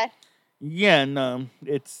you that. Yeah, no,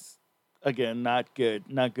 it's, again, not good.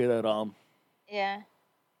 Not good at all. Yeah.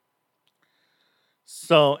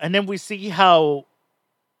 So, and then we see how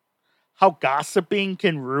gossiping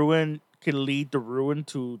can ruin can lead to ruin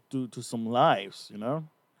to some lives, you know?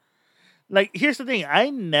 Like, here's the thing. I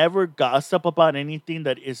never gossip about anything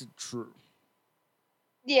that isn't true.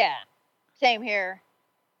 Yeah. Same here.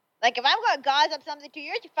 Like, if I'm going to gossip something to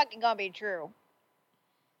you, it's fucking going to be true.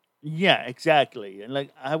 Yeah, exactly. And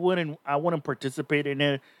like I wouldn't participate in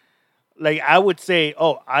it. Like I would say,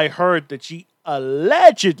 "Oh, I heard that she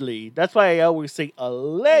allegedly." That's why I always say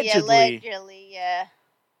allegedly. Yeah, allegedly, yeah.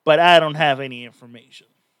 But I don't have any information.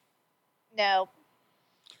 No.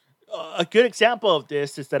 A good example of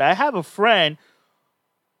this is that I have a friend.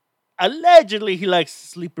 Allegedly, he likes to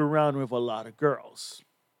sleep around with a lot of girls.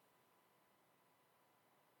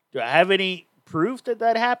 Do I have any proof that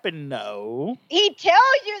that happened? No. He tells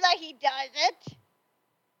you that he doesn't.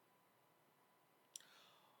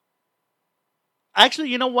 Actually,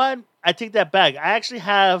 you know what? I take that back. I actually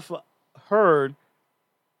have heard,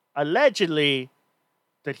 allegedly,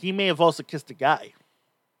 that he may have also kissed a guy.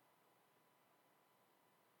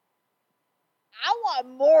 I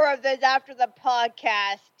want more of this after the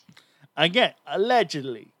podcast. Again,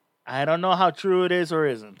 allegedly. I don't know how true it is or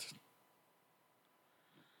isn't.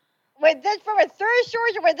 Was this from a third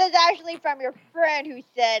source or was this actually from your friend who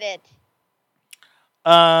said it?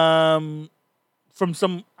 From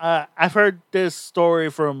some, I've heard this story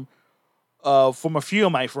from a few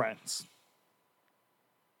of my friends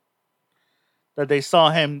that they saw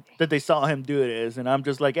him do this, and I'm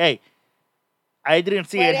just like, hey, I didn't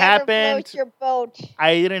see it happen. Floats your boat.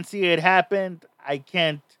 I didn't see it happen. I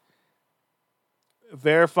can't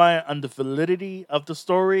verify on the validity of the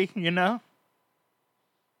story, you know?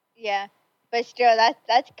 Yeah, but still,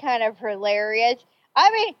 that's kind of hilarious.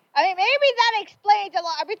 I mean, maybe that explains a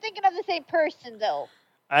lot. Are we thinking of the same person, though?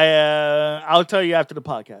 I'll tell you after the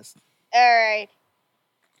podcast. All right.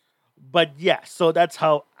 But yeah, so that's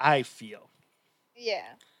how I feel. Yeah.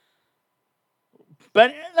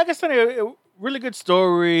 But like I said, a really good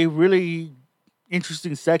story, really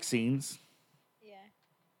interesting sex scenes. Yeah.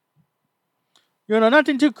 You know,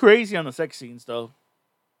 nothing too crazy on the sex scenes, though.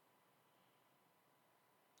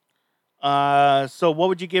 So what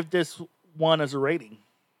would you give this one as a rating?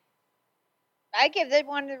 I give this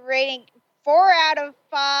one a rating 4 out of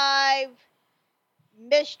 5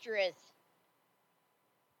 mistress.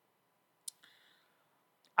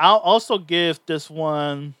 I'll also give this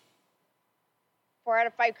one 4 out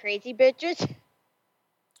of 5 crazy bitches.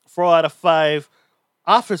 4 out of 5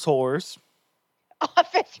 office whores.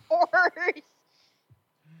 Office whores.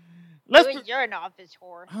 You're an office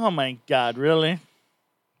whore. Oh my god, really?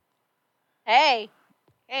 Hey,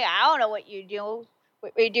 I don't know what you do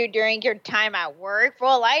during your time at work. For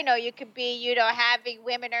all I know, you could be, having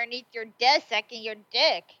women underneath your desk sucking your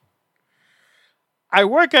dick. I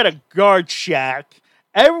work at a guard shack.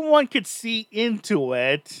 Everyone could see into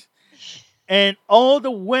it. And all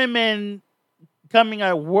the women coming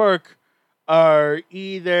at work are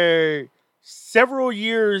either several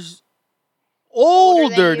years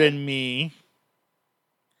older than me.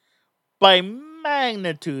 By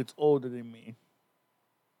magnitudes older than me.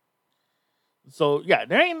 So yeah,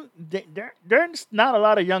 there's not a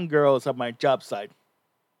lot of young girls at my job site.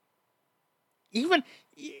 Even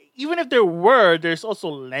if there were, there's also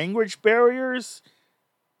language barriers.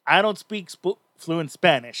 I don't speak fluent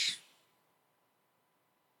Spanish.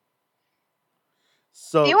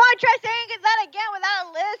 So you want to try saying that again without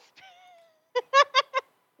a lisp?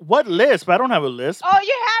 What lisp? I don't have a lisp. Oh,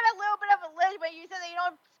 you had a little bit of a lisp, but you said that you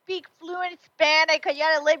don't speak fluent Spanish because you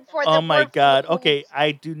had to live before the Oh my god. Okay,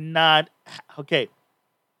 I do not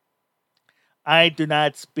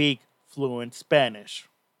speak fluent Spanish.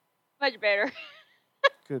 Much better.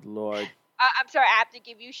 Good lord. I'm sorry, I have to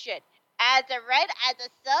give you shit. As a red, as a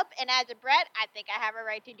sub, and as a brat, I think I have a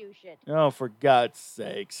right to do shit. Oh, for God's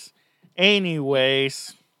sakes. Anyway,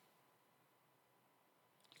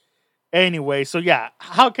 so yeah,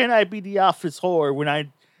 how can I be the office whore when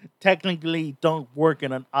I technically don't work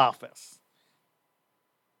in an office?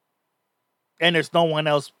 And there's no one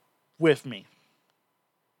else with me.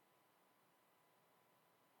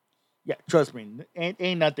 Yeah, trust me,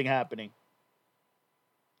 ain't nothing happening.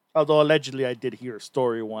 Although allegedly I did hear a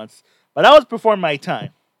story once. But that was before my time.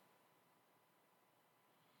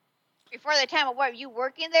 Before the time of what? You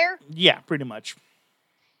working there? Yeah, pretty much.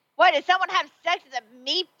 What, did someone have sex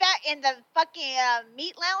in the fucking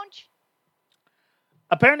meat lounge?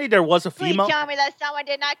 Apparently there was a female... Please tell me that someone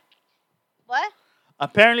did not... What?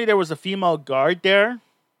 Apparently there was a female guard there.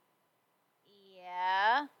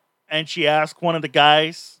 Yeah. And she asked one of the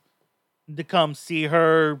guys to come see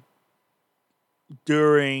her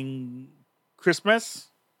during Christmas.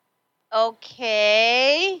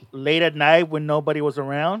 Okay. Late at night when nobody was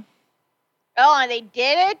around. Oh, and they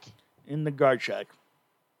did it? in the guard shack.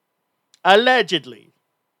 Allegedly.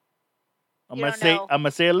 I'm You gonna don't say know. I'm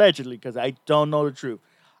gonna say allegedly because I don't know the truth.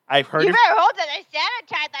 I've heard You it. better hope that they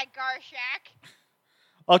sanitize that guard shack.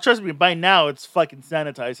 Oh, trust me. By now, it's fucking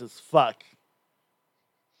sanitized as fuck.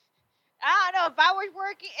 I don't know if I was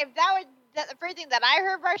working. If that was the first thing that I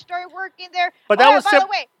heard when I started working there. But Oh, that yeah, was by the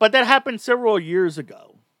way. but that happened several years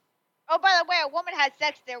ago. Oh, by the way, a woman had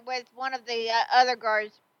sex there with one of the other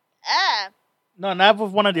guards. No, not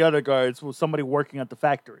with one of the other guards. With somebody working at the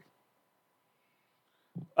factory.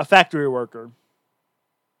 A factory worker.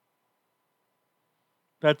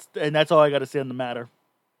 That's all I got to say on the matter.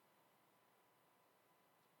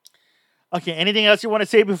 Okay, anything else you want to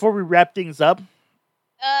say before we wrap things up?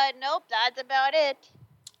 Nope, that's about it.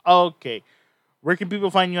 Okay. Where can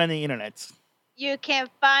people find you on the internet? You can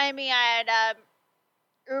find me at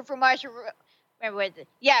Ufa Masharome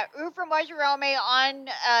on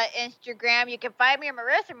Instagram. You can find me at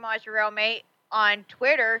Marissa Masharome on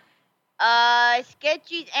Twitter.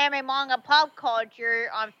 Sketchy's Anime Manga Pop Culture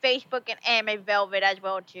on Facebook and Anime Velvet as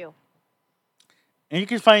well too. And you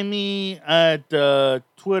can find me at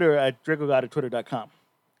Twitter at dracogod@twitter.com.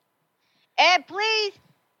 And please,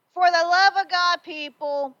 for the love of God,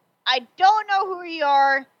 people, I don't know who you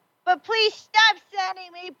are, but please stop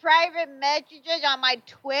sending me private messages on my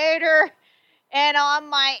Twitter and on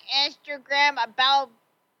my Instagram about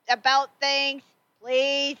things.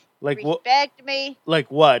 Please, Like respect me. Like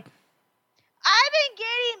what? I've been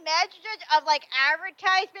getting messages of like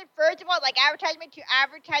advertisement. First of all, like advertisement to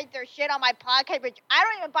advertise their shit on my podcast, which I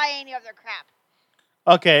don't even buy any of their crap.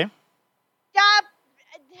 Okay. Stop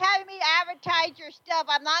having me advertise your stuff.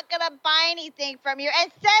 I'm not gonna buy anything from you.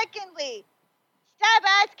 And secondly, stop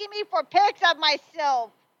asking me for pics of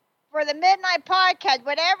myself for the Midnight Podcast.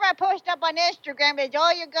 Whatever I post up on Instagram is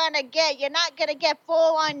all you're gonna get. You're not gonna get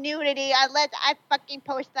full on nudity unless I fucking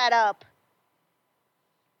post that up.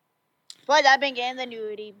 But I've been getting the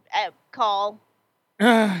nudity call.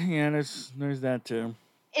 Yeah, there's that too.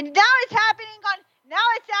 And now it's happening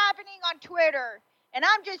on Twitter. And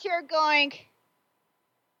I'm just here going,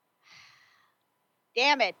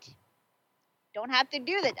 damn it. Don't have to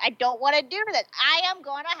do this. I don't want to do this. I am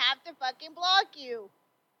going to have to fucking block you.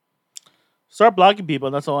 Start blocking people.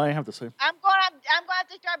 That's all I have to say. I'm going to have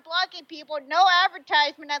to start blocking people. No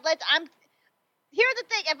advertisement unless Here's the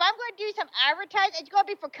thing. If I'm going to do some advertising, it's going to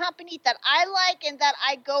be for companies that I like and that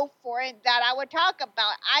I go for and that I would talk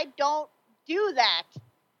about. I don't do that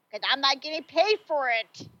because I'm not getting paid for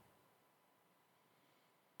it.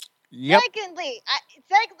 Yep. Secondly,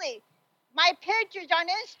 my pictures on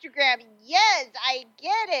Instagram, yes, I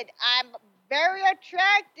get it. I'm very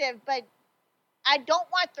attractive, but I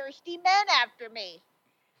don't want thirsty men after me.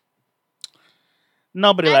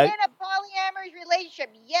 Nobody I'm like. in a polyamorous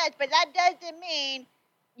relationship, yes, but that doesn't mean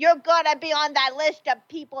you're gonna be on that list of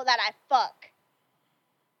people that I fuck.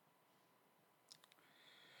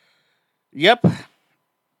 Yep.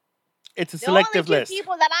 It's a selective The only list. two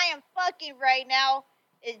people that I am fucking right now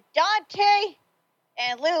is Dante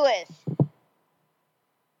and Lewis.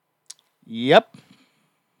 Yep.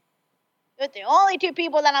 Those are the only two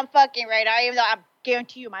people that I'm fucking right now, even though I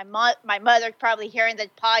guarantee you my mother's probably hearing this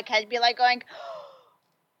podcast be like going,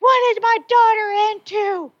 what is my daughter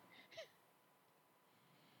into?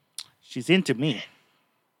 She's into me.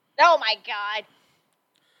 Oh my God.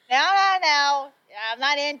 No. I'm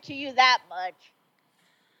not into you that much.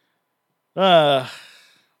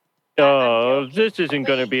 This isn't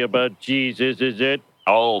going to be about Jesus, is it?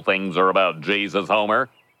 All things are about Jesus, Homer.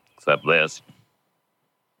 Except this.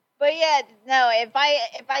 But yeah, no, if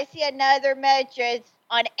I see another message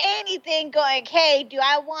on anything going, hey, do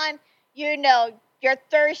I want, your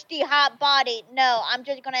thirsty hot body? No, I'm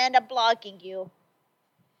just going to end up blocking you.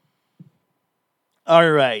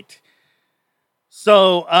 All right.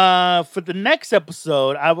 So, for the next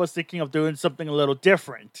episode, I was thinking of doing something a little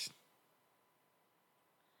different.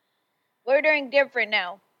 We're doing different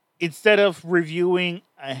now. Instead of reviewing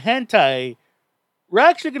a hentai, we're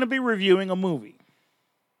actually going to be reviewing a movie.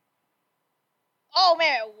 Oh,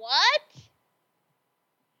 man, what?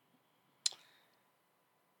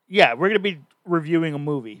 Yeah, we're going to be reviewing a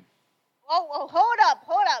movie. Oh, hold up.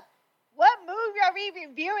 What movie are we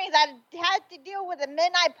reviewing that has to deal with the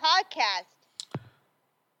Midnight Podcast?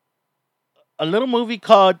 A little movie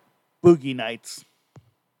called Boogie Nights.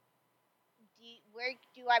 Where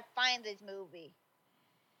do I find this movie?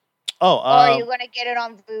 Oh, or are you going to get it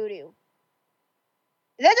on Vudu?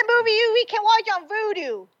 Is that the movie we can watch on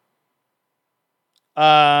Vudu?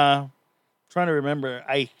 Trying to remember.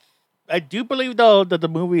 I do believe though that the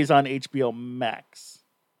movie is on HBO Max.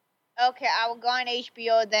 Okay, I will go on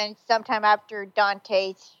HBO then sometime after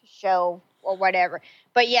Dante's show or whatever.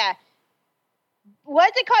 But yeah,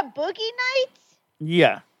 what's it called? Boogie Nights?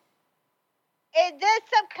 Yeah. Is this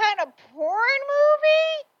some kind of porn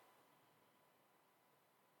movie?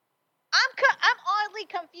 I'm oddly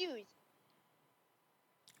confused.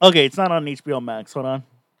 Okay, it's not on HBO Max. Hold on.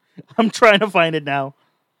 I'm trying to find it now.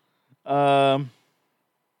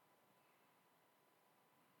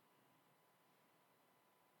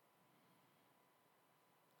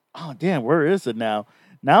 Oh damn, where is it now?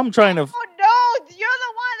 Now I'm trying to. Oh no, you're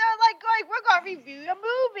the one that like going, we're gonna review a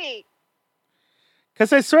movie.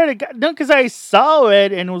 Cause I swear to God, no, cause I saw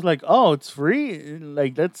it and was like, oh, it's free.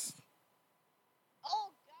 Like that's.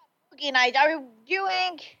 Oh god, Boogie Nights. Are we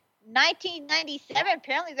doing 1997?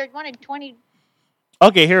 Apparently there's one in 20.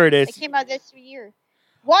 Okay, here it It is. came out this year.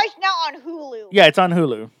 Watch now on Hulu. Yeah, it's on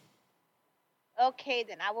Hulu. Okay,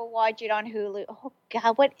 then I will watch it on Hulu. Oh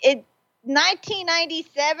god, what it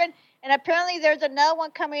 1997, and apparently there's another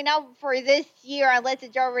one coming out for this year, unless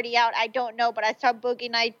it's already out. I don't know, but I saw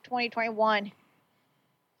Boogie Night 2021.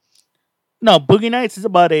 No, Boogie Nights is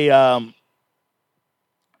about a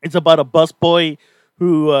it's about a busboy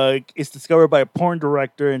who is discovered by a porn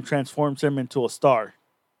director and transforms him into a star.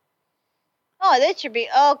 Oh, this should be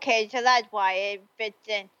okay. So that's why it fits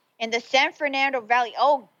in the San Fernando Valley.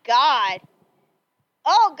 Oh God,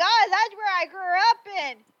 that's where I grew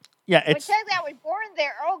up in. Yeah, But it's technically, I was born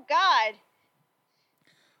there. Oh God.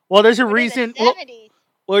 well. There's a But in reason. the 70s.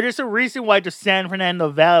 Well, there's a reason why the San Fernando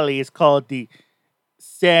Valley is called the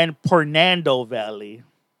San Fernando Valley.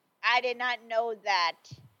 I did not know that.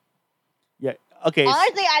 Yeah. Okay.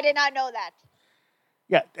 Honestly, I did not know that.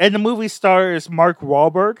 Yeah, and the movie stars Mark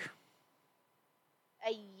Wahlberg.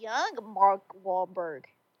 A young Mark Wahlberg.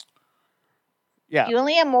 Yeah.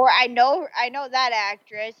 Julianne Moore, I know that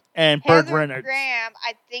actress. And Heather Burt Reynolds. Graham,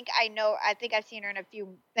 I think I've seen her in a few.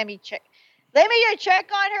 Let me check. Let me just check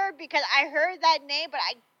on her because I heard that name, but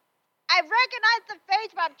I recognize the face,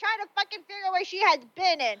 but I'm trying to fucking figure out where she has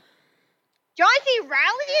been in. John C.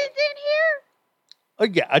 Reilly is in here? Oh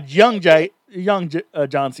yeah, a young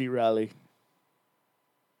John C. Reilly.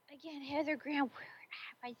 Again, Heather Graham, where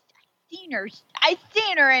have I seen her? I've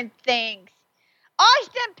seen her in things.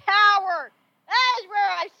 Austin Power! That is where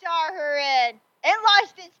I saw her in. And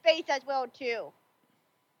Lost in Space as well, too.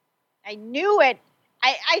 I knew it.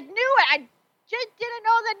 I knew it. I just didn't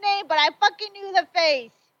know the name, but I fucking knew the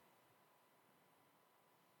face.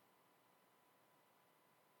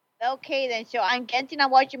 Okay, then. So I'm guessing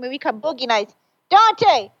I'm watching a movie called Boogie Nights.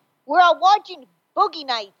 Dante, we're all watching Boogie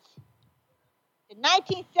Nights. The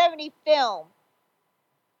 1970 film.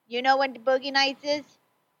 You know when the Boogie Nights is?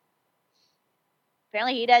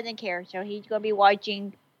 Apparently he doesn't care, so he's going to be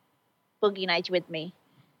watching Boogie Nights with me.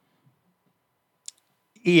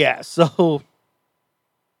 Yeah, so...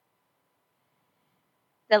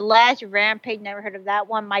 The Last Rampage, never heard of that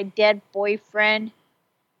one. My Dead Boyfriend.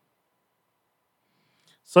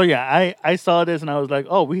 So yeah, I saw this and I was like,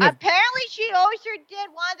 oh, we have... Apparently she also did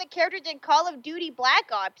one of the characters in Call of Duty Black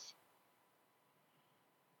Ops.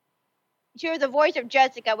 She was the voice of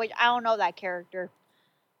Jessica, which I don't know that character.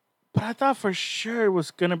 But I thought for sure it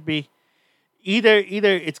was gonna be either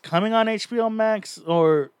it's coming on HBO Max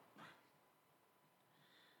or...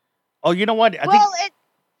 Oh, you know what? I think...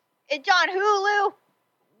 it's on Hulu.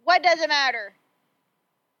 What does it matter?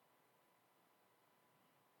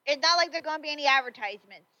 It's not like there's going to be any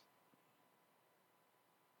advertisements.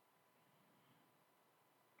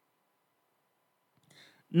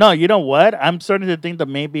 No, you know what? I'm starting to think that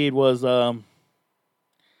maybe it was...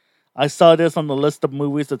 I saw this on the list of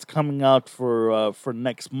movies that's coming out for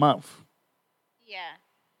next month. Yeah.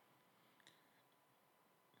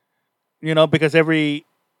 You know, because every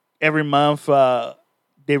month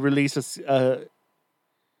they release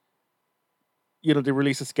they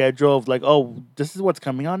release a schedule of like, oh, this is what's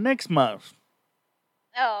coming on next month.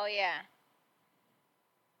 Oh, yeah.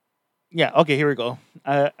 Yeah, okay, here we go.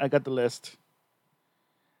 I got the list.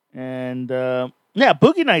 And yeah,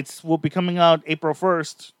 Boogie Nights will be coming out April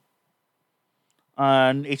 1st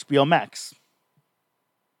on HBO Max.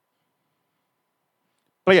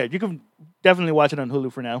 But yeah, you can definitely watch it on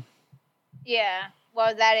Hulu for now. Yeah.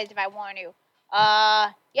 Well, that is if I want to.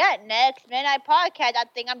 Yeah, next Midnight Podcast, I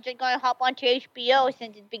think I'm just going to hop onto HBO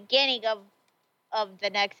since it's beginning of the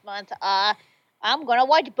next month. I'm going to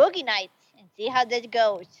watch Boogie Nights and see how this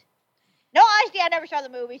goes. No, honestly, I never saw the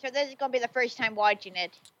movie, so this is going to be the first time watching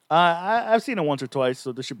it. I've seen it once or twice,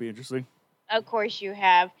 so this should be interesting. Of course you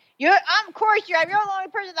have. Of course you have. You're the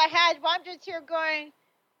only person that has, but I'm just here going,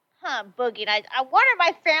 Boogie Nights. I wonder if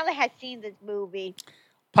my family has seen this movie.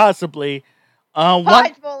 Possibly. One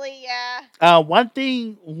Possibly, yeah. one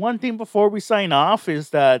thing before we sign off is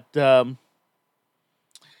that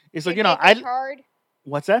it's like Your dick is hard.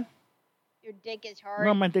 what's that? Your dick is No,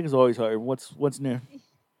 hard. my dick is always hard. What's new?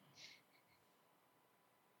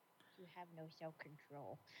 You have no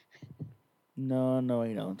self-control. No,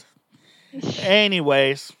 I don't.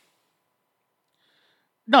 Anyways,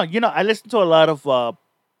 no, I listen to a lot of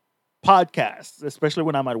podcasts, especially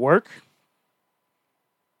when I'm at work.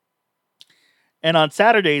 And on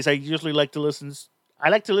Saturdays, I usually like to listen. I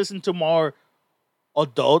like to listen to more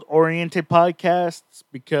adult-oriented podcasts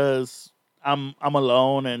because I'm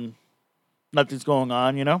alone and nothing's going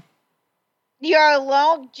on. You're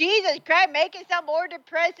alone. Jesus Christ, make it sound more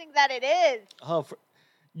depressing than it is. Oh,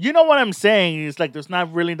 you know what I'm saying? It's like there's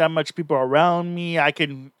not really that much people around me. I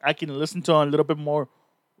can listen to a little bit more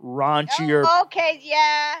raunchier. Oh, okay,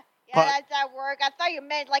 yeah. Yeah, that's at work. I thought you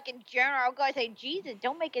meant like in general. I was going to say, Jesus,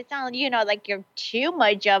 don't make it sound, like you're too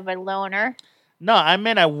much of a loner. No, I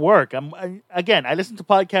meant at work. I listen to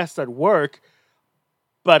podcasts at work,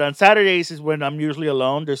 but on Saturdays is when I'm usually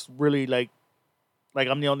alone. There's really like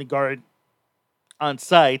I'm the only guard on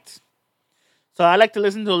site. So I like to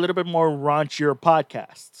listen to a little bit more raunchier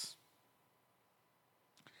podcasts.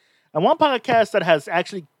 And one podcast that has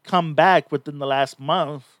actually come back within the last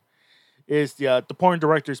month is the Porn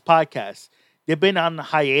Directors Podcast. They've been on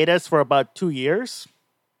hiatus for about 2 years.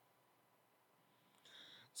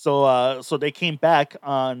 So they came back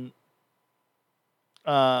on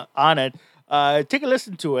it. Take a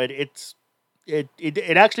listen to it.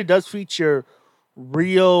 It actually does feature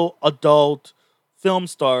real adult film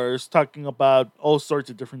stars talking about all sorts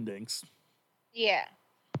of different things. Yeah.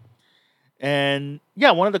 And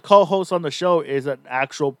yeah, one of the co-hosts on the show is an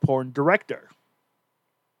actual porn director.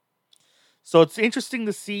 So it's interesting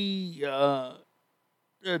to see, to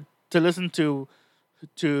listen to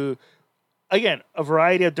again, a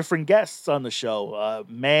variety of different guests on the show.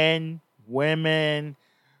 Men, women,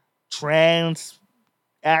 trans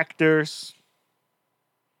actors,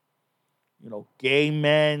 gay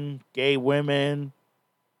men, gay women,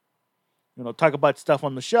 talk about stuff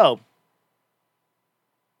on the show.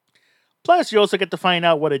 Plus, you also get to find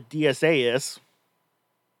out what a DSA is.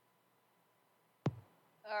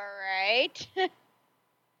 All right.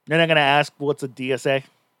 Then I'm going to ask, what's a DSA?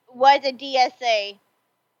 What's a DSA?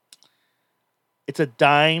 It's a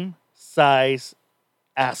dime-size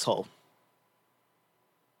asshole.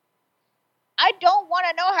 I don't want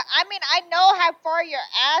to know I know how far your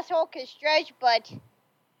asshole can stretch, but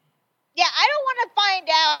yeah, I don't want to find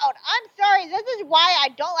out. I'm sorry. This is why I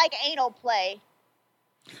don't like anal play.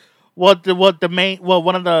 One of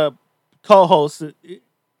the co-hosts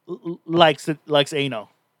likes anal.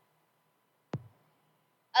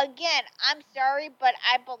 Again, I'm sorry, but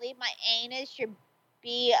I believe my anus should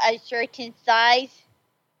be a certain size.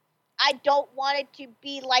 I don't want it to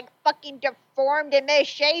be like fucking deformed and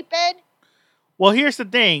misshapen. Well, here's the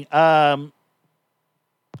thing. A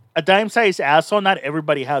dime-sized asshole, not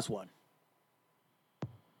everybody has one.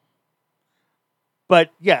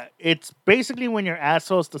 But yeah, it's basically when your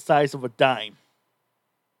asshole's the size of a dime.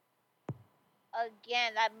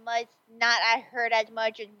 Again, that must not I heard as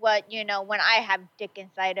much as what, when I have dick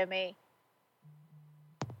inside of me.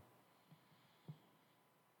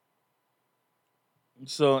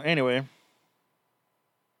 So anyway.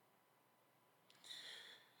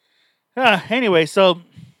 So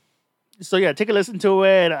yeah, take a listen to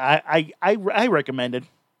it. I recommend it.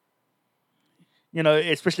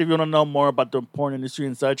 Especially if you want to know more about the porn industry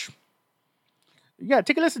and such. Yeah,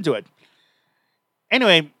 take a listen to it.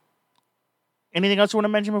 Anyway, anything else you want to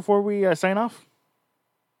mention before we sign off?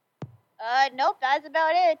 Nope, that's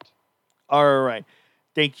about it. All right.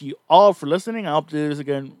 Thank you all for listening. I hope to do this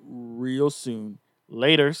again real soon.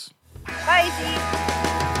 Laters. Bye, Z.